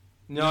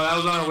 No, that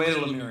was on our way to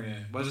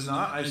Lemuria. Was it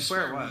not? I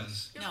swear it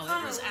was. No,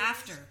 it was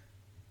after.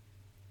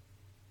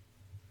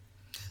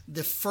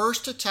 The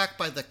first attack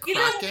by the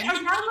kraken...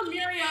 Around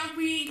Lemuria,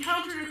 we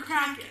encountered a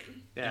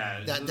kraken.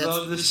 Yeah,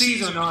 That's- the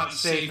seas are not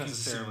safe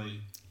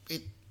necessarily.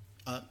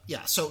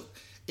 So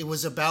it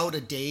was about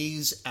a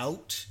day's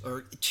out,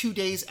 or 2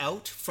 days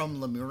out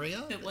from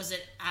Lemuria. But was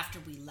it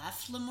after we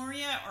left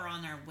Lemuria or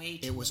on our way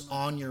to It was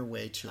Lemuria? on your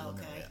way to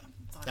Lemuria.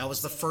 That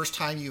was the first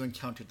time you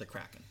encountered the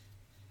kraken.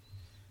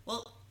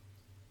 Well,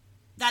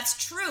 that's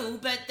true,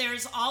 but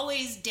there's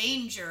always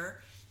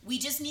danger. We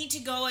just need to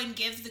go and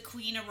give the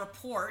Queen a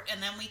report,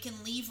 and then we can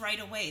leave right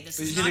away. This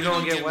But is you need to not go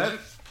and going get wet?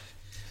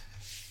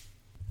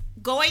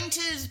 Going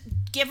to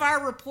give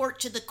our report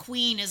to the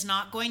Queen is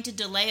not going to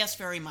delay us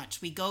very much.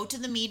 We go to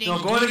the meeting. No,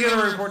 going to get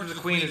a report to the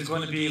Queen is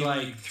going to be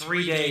like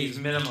 3 days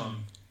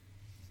minimum.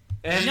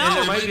 And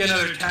there might be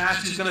another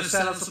task he's going to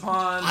set us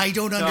upon. I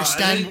don't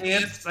understand.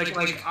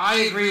 Like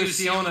I agree with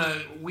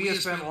Siona. We have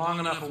spent long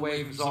enough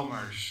away from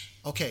Saltmarsh.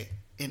 Okay,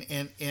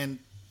 and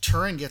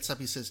Turin gets up.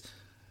 He says,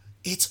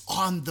 "It's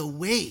on the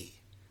way.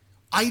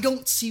 I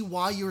don't see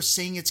why you're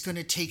saying it's going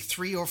to take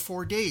 3 or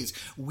 4 days.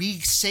 We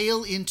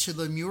sail into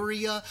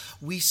Lemuria.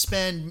 We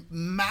spend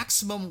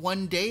maximum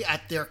 1 day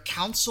at their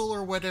council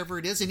or whatever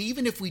it is. And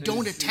even if we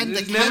don't attend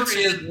the never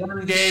council, is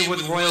 1 day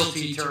with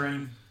royalty,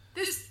 Turin.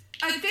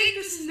 I think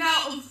this is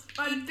now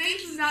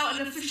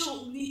an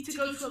official need to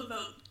go to a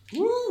vote.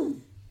 Woo!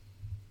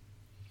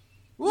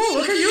 Ooh,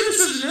 look at you,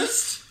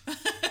 decisionist.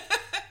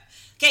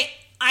 Okay,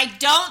 I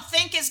don't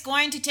think it's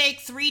going to take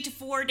 3 to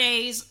 4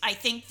 days. I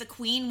think the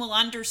Queen will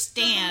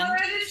understand. From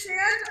what I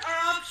understand, our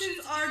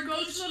options are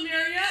go to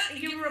Lemuria and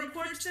give a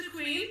report to the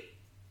Queen.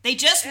 They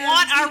just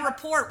want our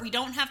report. We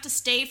don't have to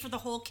stay for the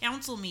whole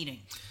council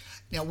meeting.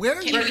 now where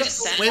are Can you? we just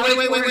send Wait. Can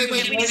we Write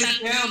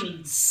it down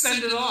and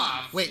send it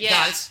off. Wait,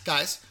 Yeah.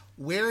 guys,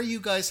 where are you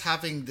guys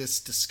having this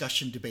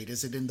discussion debate?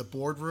 Is it in the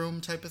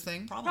boardroom type of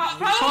thing?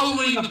 Probably.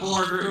 Probably in the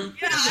boardroom.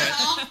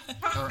 Yeah,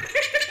 All right.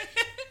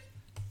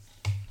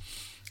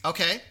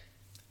 Okay.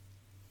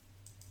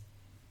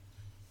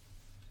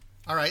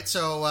 All right.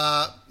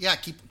 So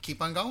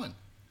keep on going.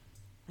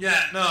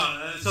 Yeah,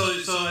 no. So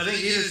I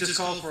think Edith just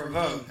called for a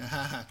vote.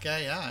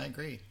 Okay. Yeah, I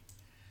agree.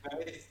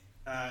 Right?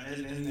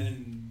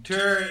 and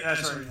Turin,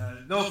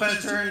 no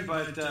offense, Turin,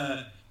 but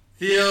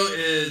Theo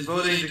is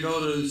voting to go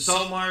to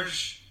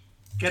Saltmarsh,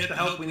 get the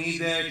help we need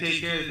there,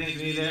 take care of the things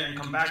we need there, and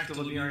come back to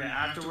Lemuria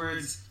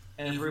afterwards.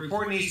 And if a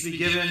report needs to be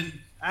given,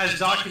 as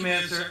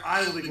documenter,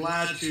 I will be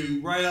glad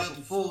to write up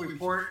a full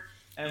report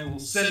and we'll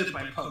send it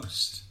by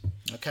post.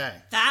 Okay.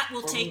 That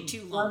will take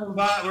too long.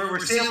 We're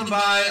sailing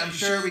by. I'm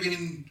sure we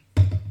can.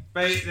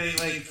 Right?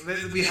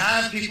 We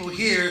have people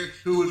here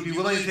who would be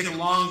willing to take a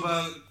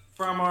longboat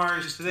from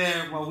ours to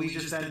there while we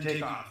just then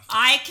take off.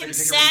 I can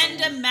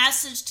send a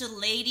message to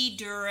Lady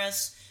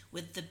Duras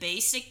with the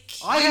basic.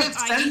 I have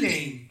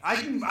sending. I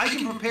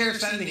can prepare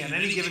sending on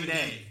any given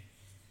day.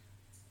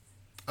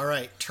 All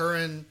right.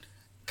 Turin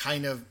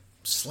kind of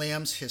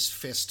slams his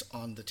fist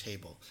on the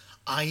table.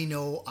 I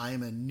know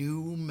I'm a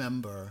new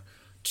member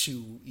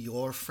to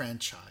your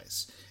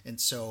franchise, and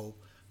so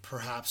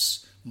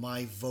perhaps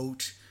my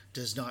vote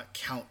does not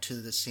count to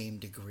the same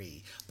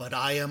degree. But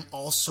I am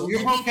also...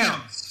 Your vote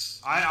counts.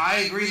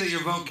 I agree that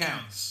your vote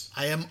counts.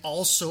 I am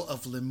also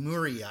of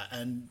Lemuria,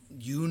 and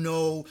you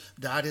know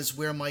that is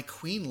where my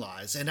queen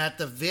lies. And at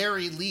the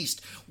very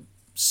least,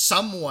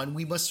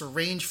 we must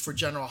arrange for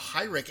General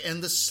Hyrick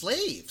and the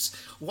slaves.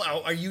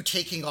 Well, are you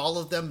taking all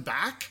of them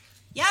back?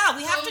 Yeah,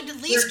 we have to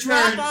at least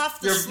drop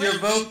off the your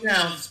vote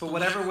counts, but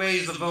whatever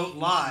ways the vote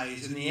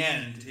lies in the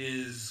end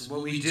is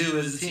what we do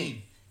as a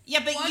team.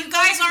 Yeah, but you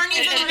guys aren't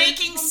even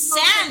making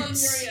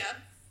sense.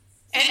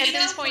 And at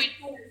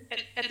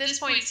this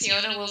point,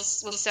 Siona will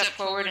step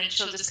forward and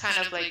she'll just kind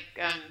of like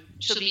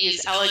she'll be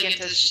as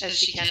elegant as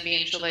she can be,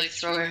 and she'll like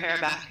throw her hair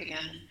back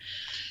again.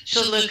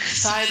 She'll look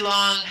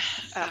sidelong,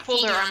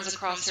 fold her arms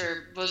across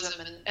her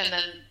bosom, and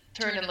then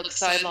turn and look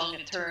sidelong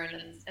and turn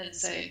and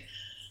say,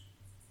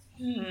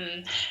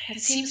 it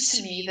seems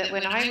to me that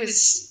when I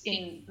was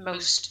in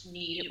most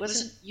need, it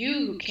wasn't you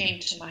who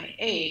came to my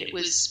aid. It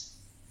was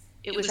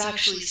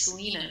actually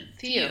Selena and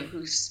Theo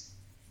who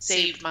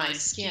saved my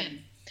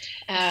skin.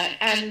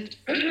 And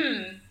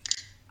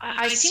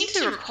I seem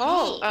to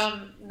recall,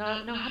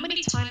 no, how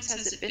many times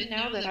has it been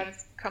now that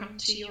I've come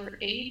to your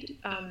aid?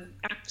 I'm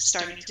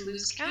starting to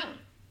lose count.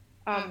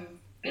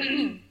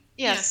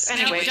 Yes,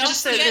 anyway,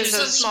 just that there's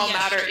a small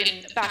matter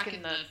back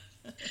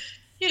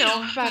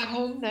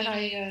home that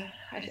I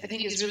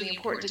think is really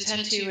important to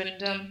tend to,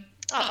 and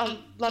I'll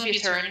love you,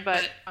 Turin,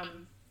 but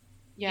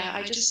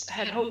I just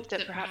had hoped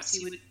that perhaps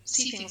you would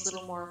see things a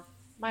little more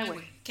my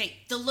way. Okay,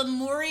 the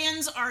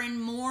Lemurians are in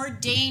more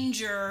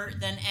danger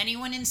than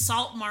anyone in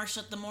Saltmarsh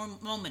at the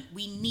moment.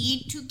 We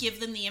need to give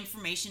them the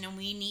information, and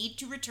we need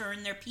to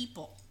return their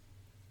people.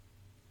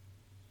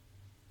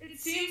 It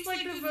seems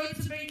like the votes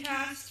have been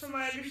cast, from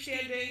my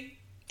understanding.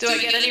 Do I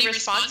get any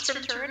response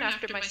from Turin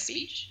after my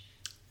speech?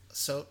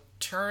 So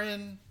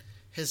Turin,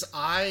 his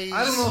eyes...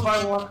 I don't know if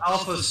I want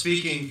Alpha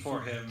speaking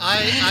for him.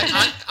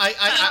 That's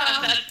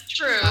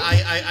true.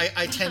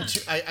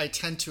 I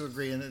tend to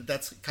agree, and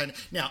that's kind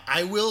of... Now,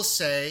 I will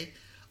say,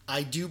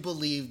 I do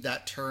believe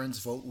that Turin's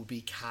vote will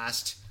be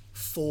cast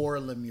for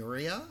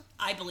Lemuria.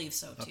 I believe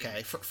so, too.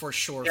 Okay, for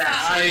sure. Yeah,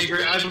 I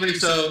agree. I believe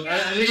so. I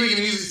think we can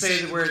easily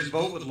say that where his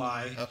vote would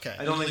lie. Okay.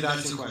 I don't think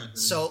that's in question.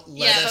 So but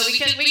we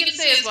can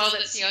say as well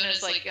that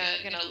Siona's like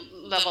going to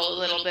level a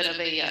little bit of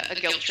a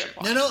guilt trip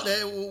on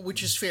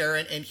which is fair,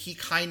 and he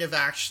kind of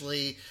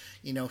actually,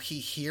 he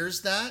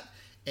hears that,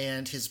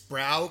 and his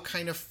brow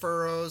kind of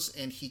furrows,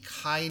 and he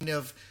kind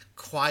of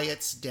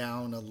quiets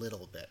down a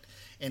little bit.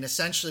 And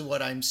essentially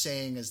what I'm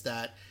saying is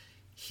that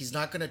he's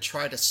not going to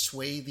try to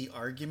sway the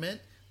argument,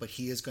 but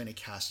he is going to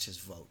cast his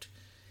vote.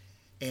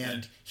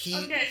 And he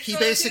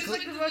basically... It seems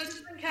like the votes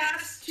have been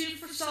cast, 2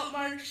 for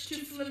Saltmarsh,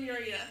 2 for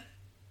Lemuria.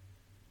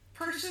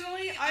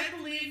 Personally, I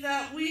believe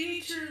that we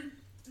need to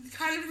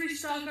kind of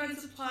restock on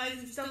supplies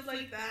and stuff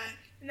like that,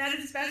 and that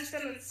is best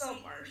done at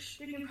Saltmarsh.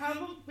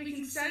 We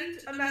can send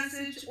a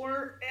message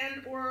or a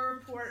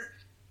report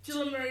to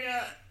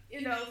Lemuria,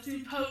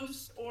 through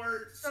post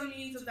or some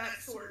means of that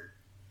sort.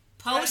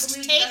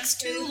 Post takes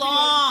too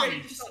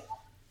long.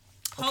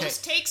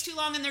 Post takes too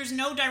long, and there's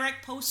no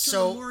direct post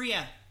to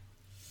Lemuria.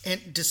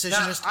 And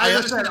decision is... I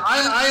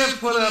have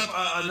put up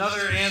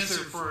another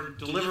answer for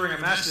delivering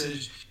a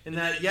message, in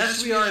that,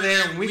 yes, we are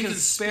there, and we can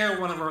spare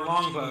one of our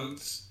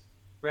longboats,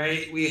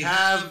 right? We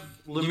have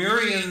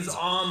Lemurians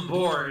on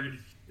board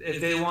if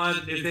they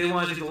want to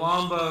take the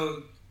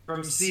longboat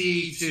from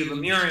sea to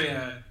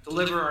Lemuria,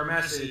 deliver our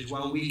message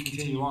while we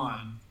continue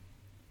on.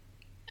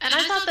 And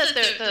I thought that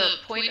the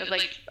point of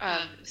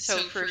so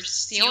for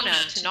Siona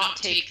to not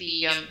take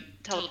the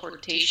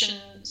teleportation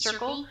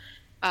circle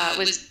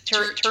was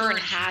Turin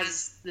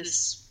has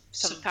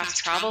some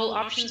fast travel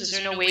options. Is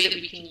there no way that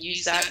we can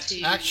use that to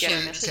get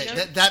a message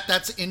out?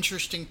 That's an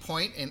interesting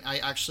point, and I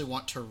actually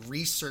want to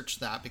research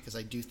that because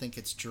I do think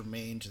it's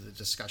germane to the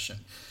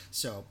discussion.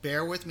 So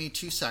bear with me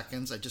 2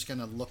 seconds. I'm just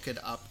going to look it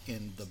up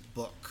in the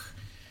book.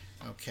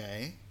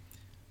 Okay.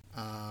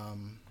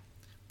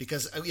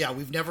 Because,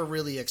 we've never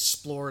really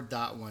explored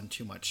that one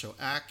too much. So,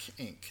 AC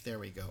Inc. There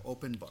we go.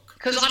 Open book.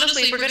 Because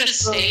honestly, if we're going to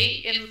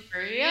stay in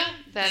Lemuria,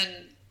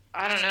 then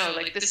I don't know.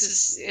 Like this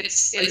is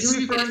it's. Are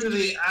you referring to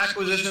the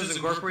Acquisitions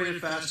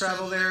Incorporated fast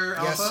travel there,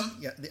 Alpha?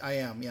 Yes, yeah, I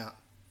am. Yeah.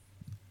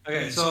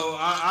 Okay, so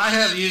I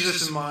have used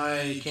this in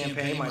my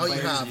campaign. My Oh, you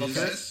players have. use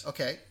Okay. this.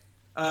 Okay.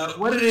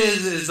 What it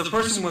is the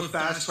person with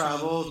fast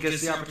travel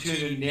gets the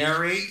opportunity to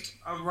narrate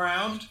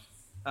around.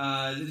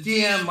 The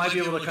DM might be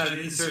able to kind of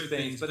insert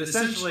things, but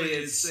essentially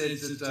it's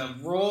a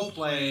role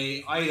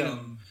play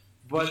item.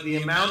 But the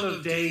amount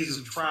of days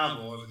of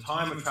travel or the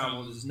time of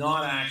travel is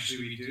not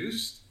actually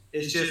reduced.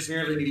 It's just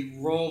merely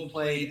role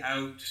played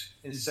out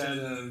instead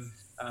of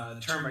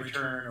turn by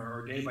turn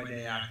or day by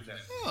day after that.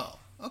 Oh,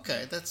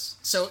 okay. That's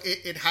so.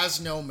 It has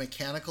no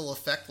mechanical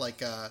effect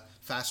like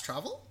fast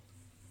travel.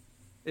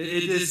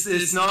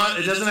 It's not.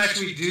 It doesn't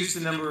actually reduce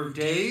the number of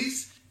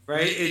days.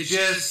 Right, it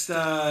just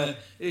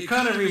it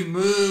kind of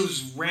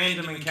removes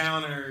random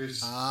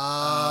encounters from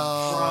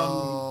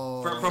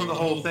the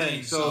whole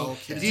thing. So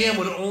the DM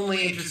would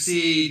only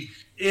intercede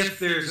if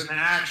there's an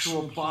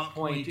actual plot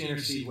point to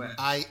intercede with.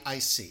 I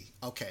see.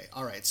 Okay,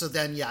 all right. So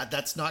then, yeah,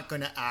 that's not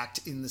going to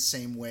act in the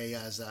same way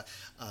as a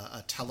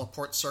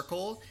teleport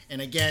circle.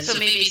 And again, so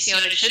maybe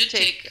Siona should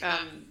take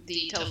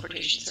the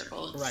teleportation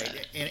circle instead.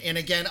 Right. And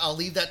again, I'll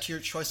leave that to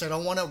your choice. I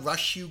don't want to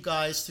rush you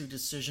guys through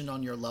decision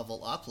on your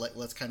level up.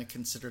 Let's kind of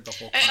consider the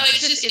whole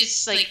concept.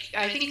 It's like,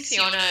 I think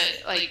Siona,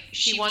 like,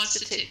 she wants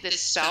to take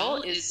this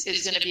spell is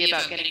going to be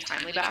about getting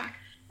timely back.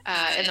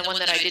 And the one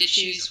that I did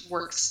choose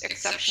works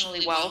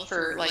exceptionally well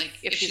for, like,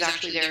 if she's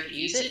actually there to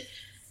use it.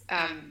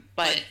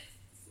 But,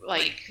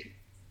 like,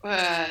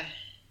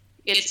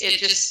 it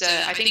just,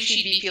 I think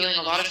she'd be feeling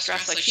a lot of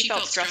stress. Like, she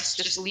felt stressed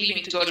just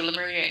leaving to go to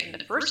Lemuria in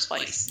the first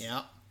place.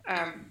 Yeah.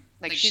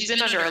 Like, she's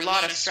been under a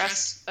lot of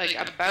stress, like,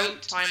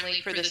 about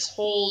timely for this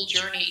whole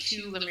journey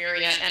to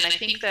Lemuria. And I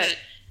think that,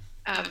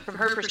 from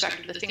her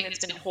perspective, the thing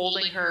that's been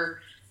holding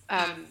her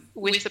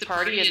with the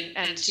party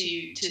and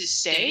to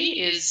stay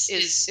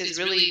is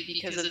really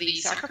because of the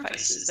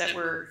sacrifices that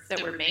were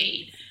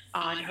made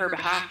on her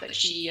behalf, that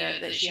she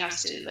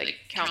has to, like,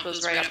 count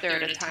those right up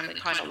there at a timely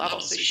kind of level.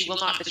 So she will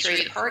not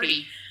betray the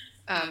party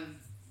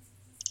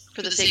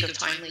for the sake of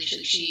timely.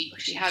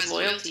 She has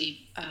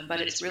loyalty,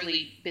 but it's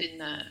really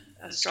been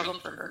a struggle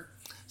for her.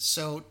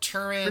 So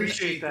Turin,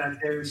 appreciate that,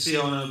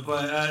 Siona,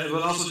 but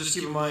also just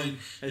keep in mind,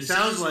 it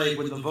sounds like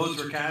when the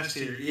votes were cast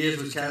here,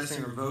 Eve was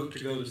casting her vote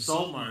to go to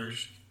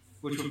Saltmarsh,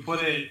 which would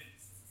put it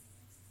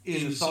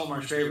in the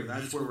Saltmarsh favor.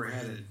 That's where we're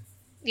headed.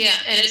 Yeah,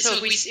 and so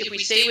if we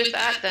stay with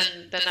that,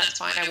 then that's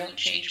fine. I won't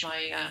change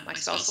my my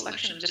spell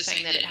selection. I'm just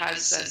saying that it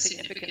has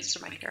significance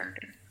to my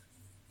character.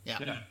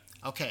 Yeah.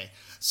 Okay.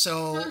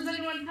 So does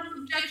anyone have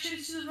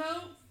objections to the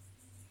vote?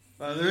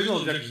 There is no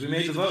objections. We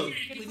made the vote.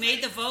 We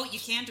made the vote. You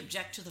can't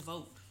object to the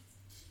vote.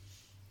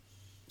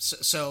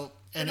 So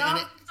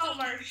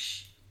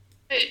Saltmarsh.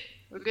 Hey,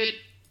 we're good.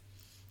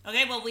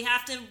 Okay. Well, we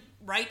have to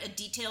write a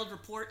detailed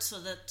report so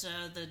that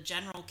the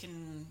general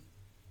can.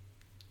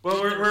 Well,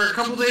 we're a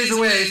couple days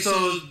away,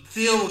 so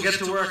Theo will get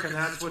to work, and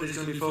that's what he's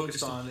going to be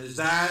focused on. Is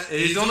that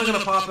he's only going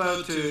to pop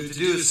out to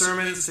do his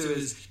sermons to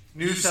his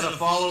new set of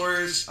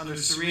followers under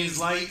Serene's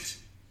light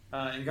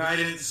and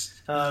guidance.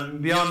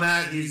 Beyond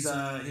that, he's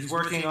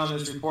working on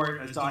this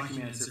report as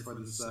documents it for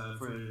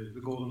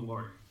the Golden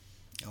Lord.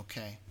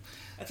 Okay.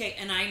 Okay,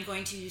 and I'm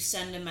going to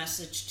send a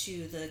message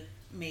to the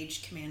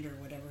mage commander,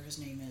 whatever his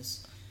name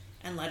is,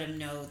 and let him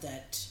know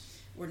that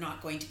we're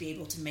not going to be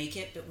able to make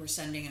it, but we're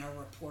sending our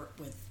report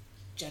with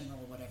General,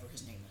 whatever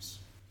his name is.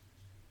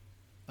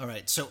 All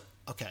right. So,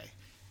 okay.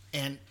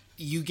 And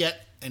you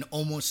get an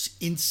almost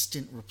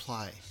instant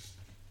reply.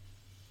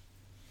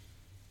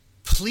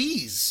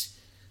 Please,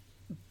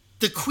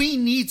 the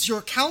Queen needs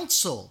your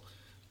counsel.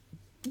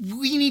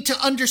 We need to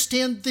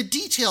understand the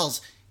details.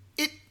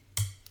 It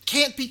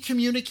can't be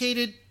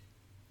communicated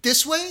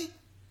this way?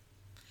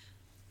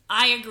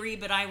 I agree,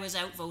 but I was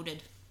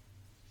outvoted.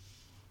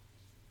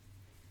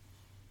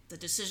 The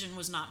decision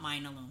was not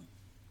mine alone.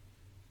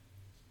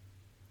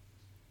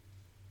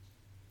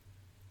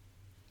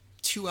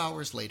 2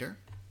 hours later,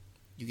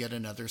 you get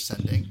another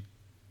sending.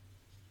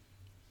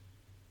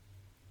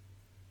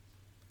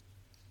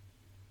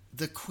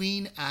 The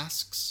Queen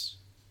asks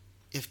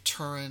if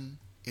Turin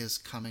is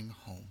coming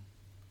home.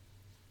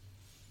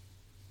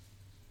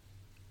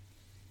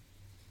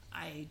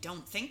 I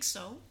don't think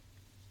so.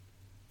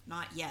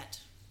 Not yet.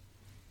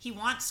 He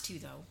wants to,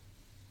 though.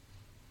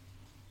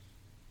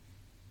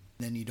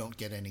 Then you don't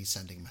get any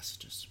sending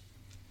messages.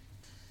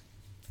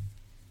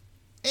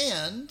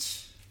 And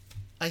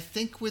I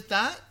think with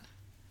that,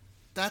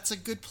 that's a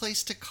good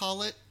place to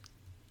call it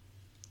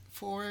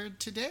for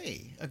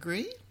today.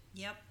 Agree?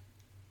 Yep.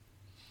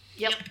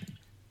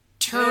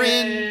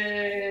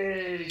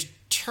 Turin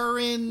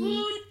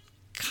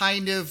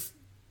kind of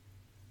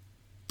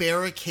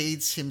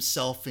barricades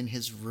himself in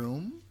his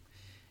room,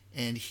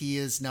 and he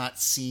is not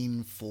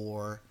seen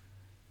for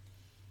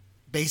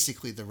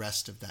basically the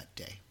rest of that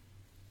day.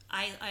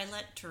 I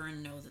let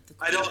Turin know that the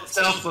I don't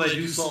self, but I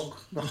do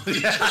sulk.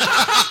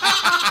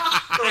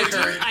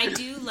 I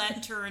do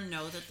let Turin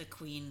know that the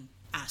Queen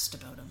asked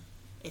about him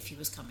if he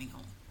was coming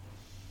home.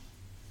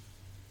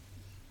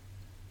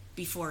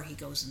 before he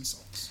goes and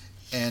sulks.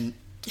 And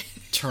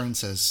Turin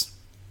says,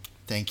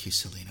 "Thank you,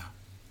 Selena."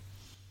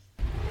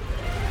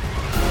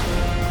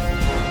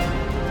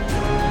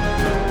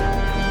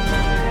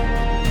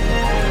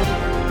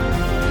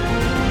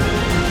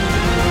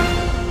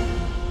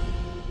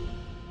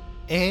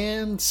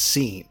 And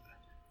scene.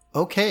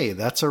 Okay,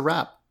 that's a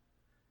wrap.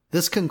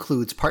 This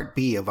concludes part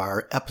B of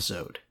our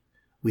episode.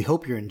 We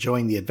hope you're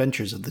enjoying the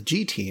adventures of the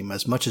G-Team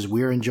as much as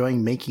we're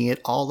enjoying making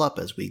it all up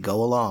as we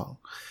go along.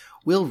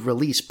 We'll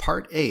release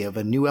part A of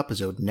a new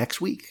episode next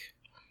week.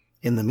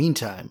 In the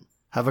meantime,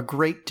 have a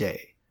great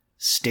day,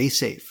 stay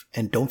safe,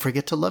 and don't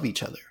forget to love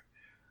each other.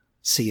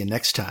 See you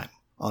next time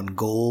on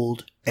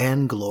Gold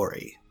and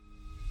Glory.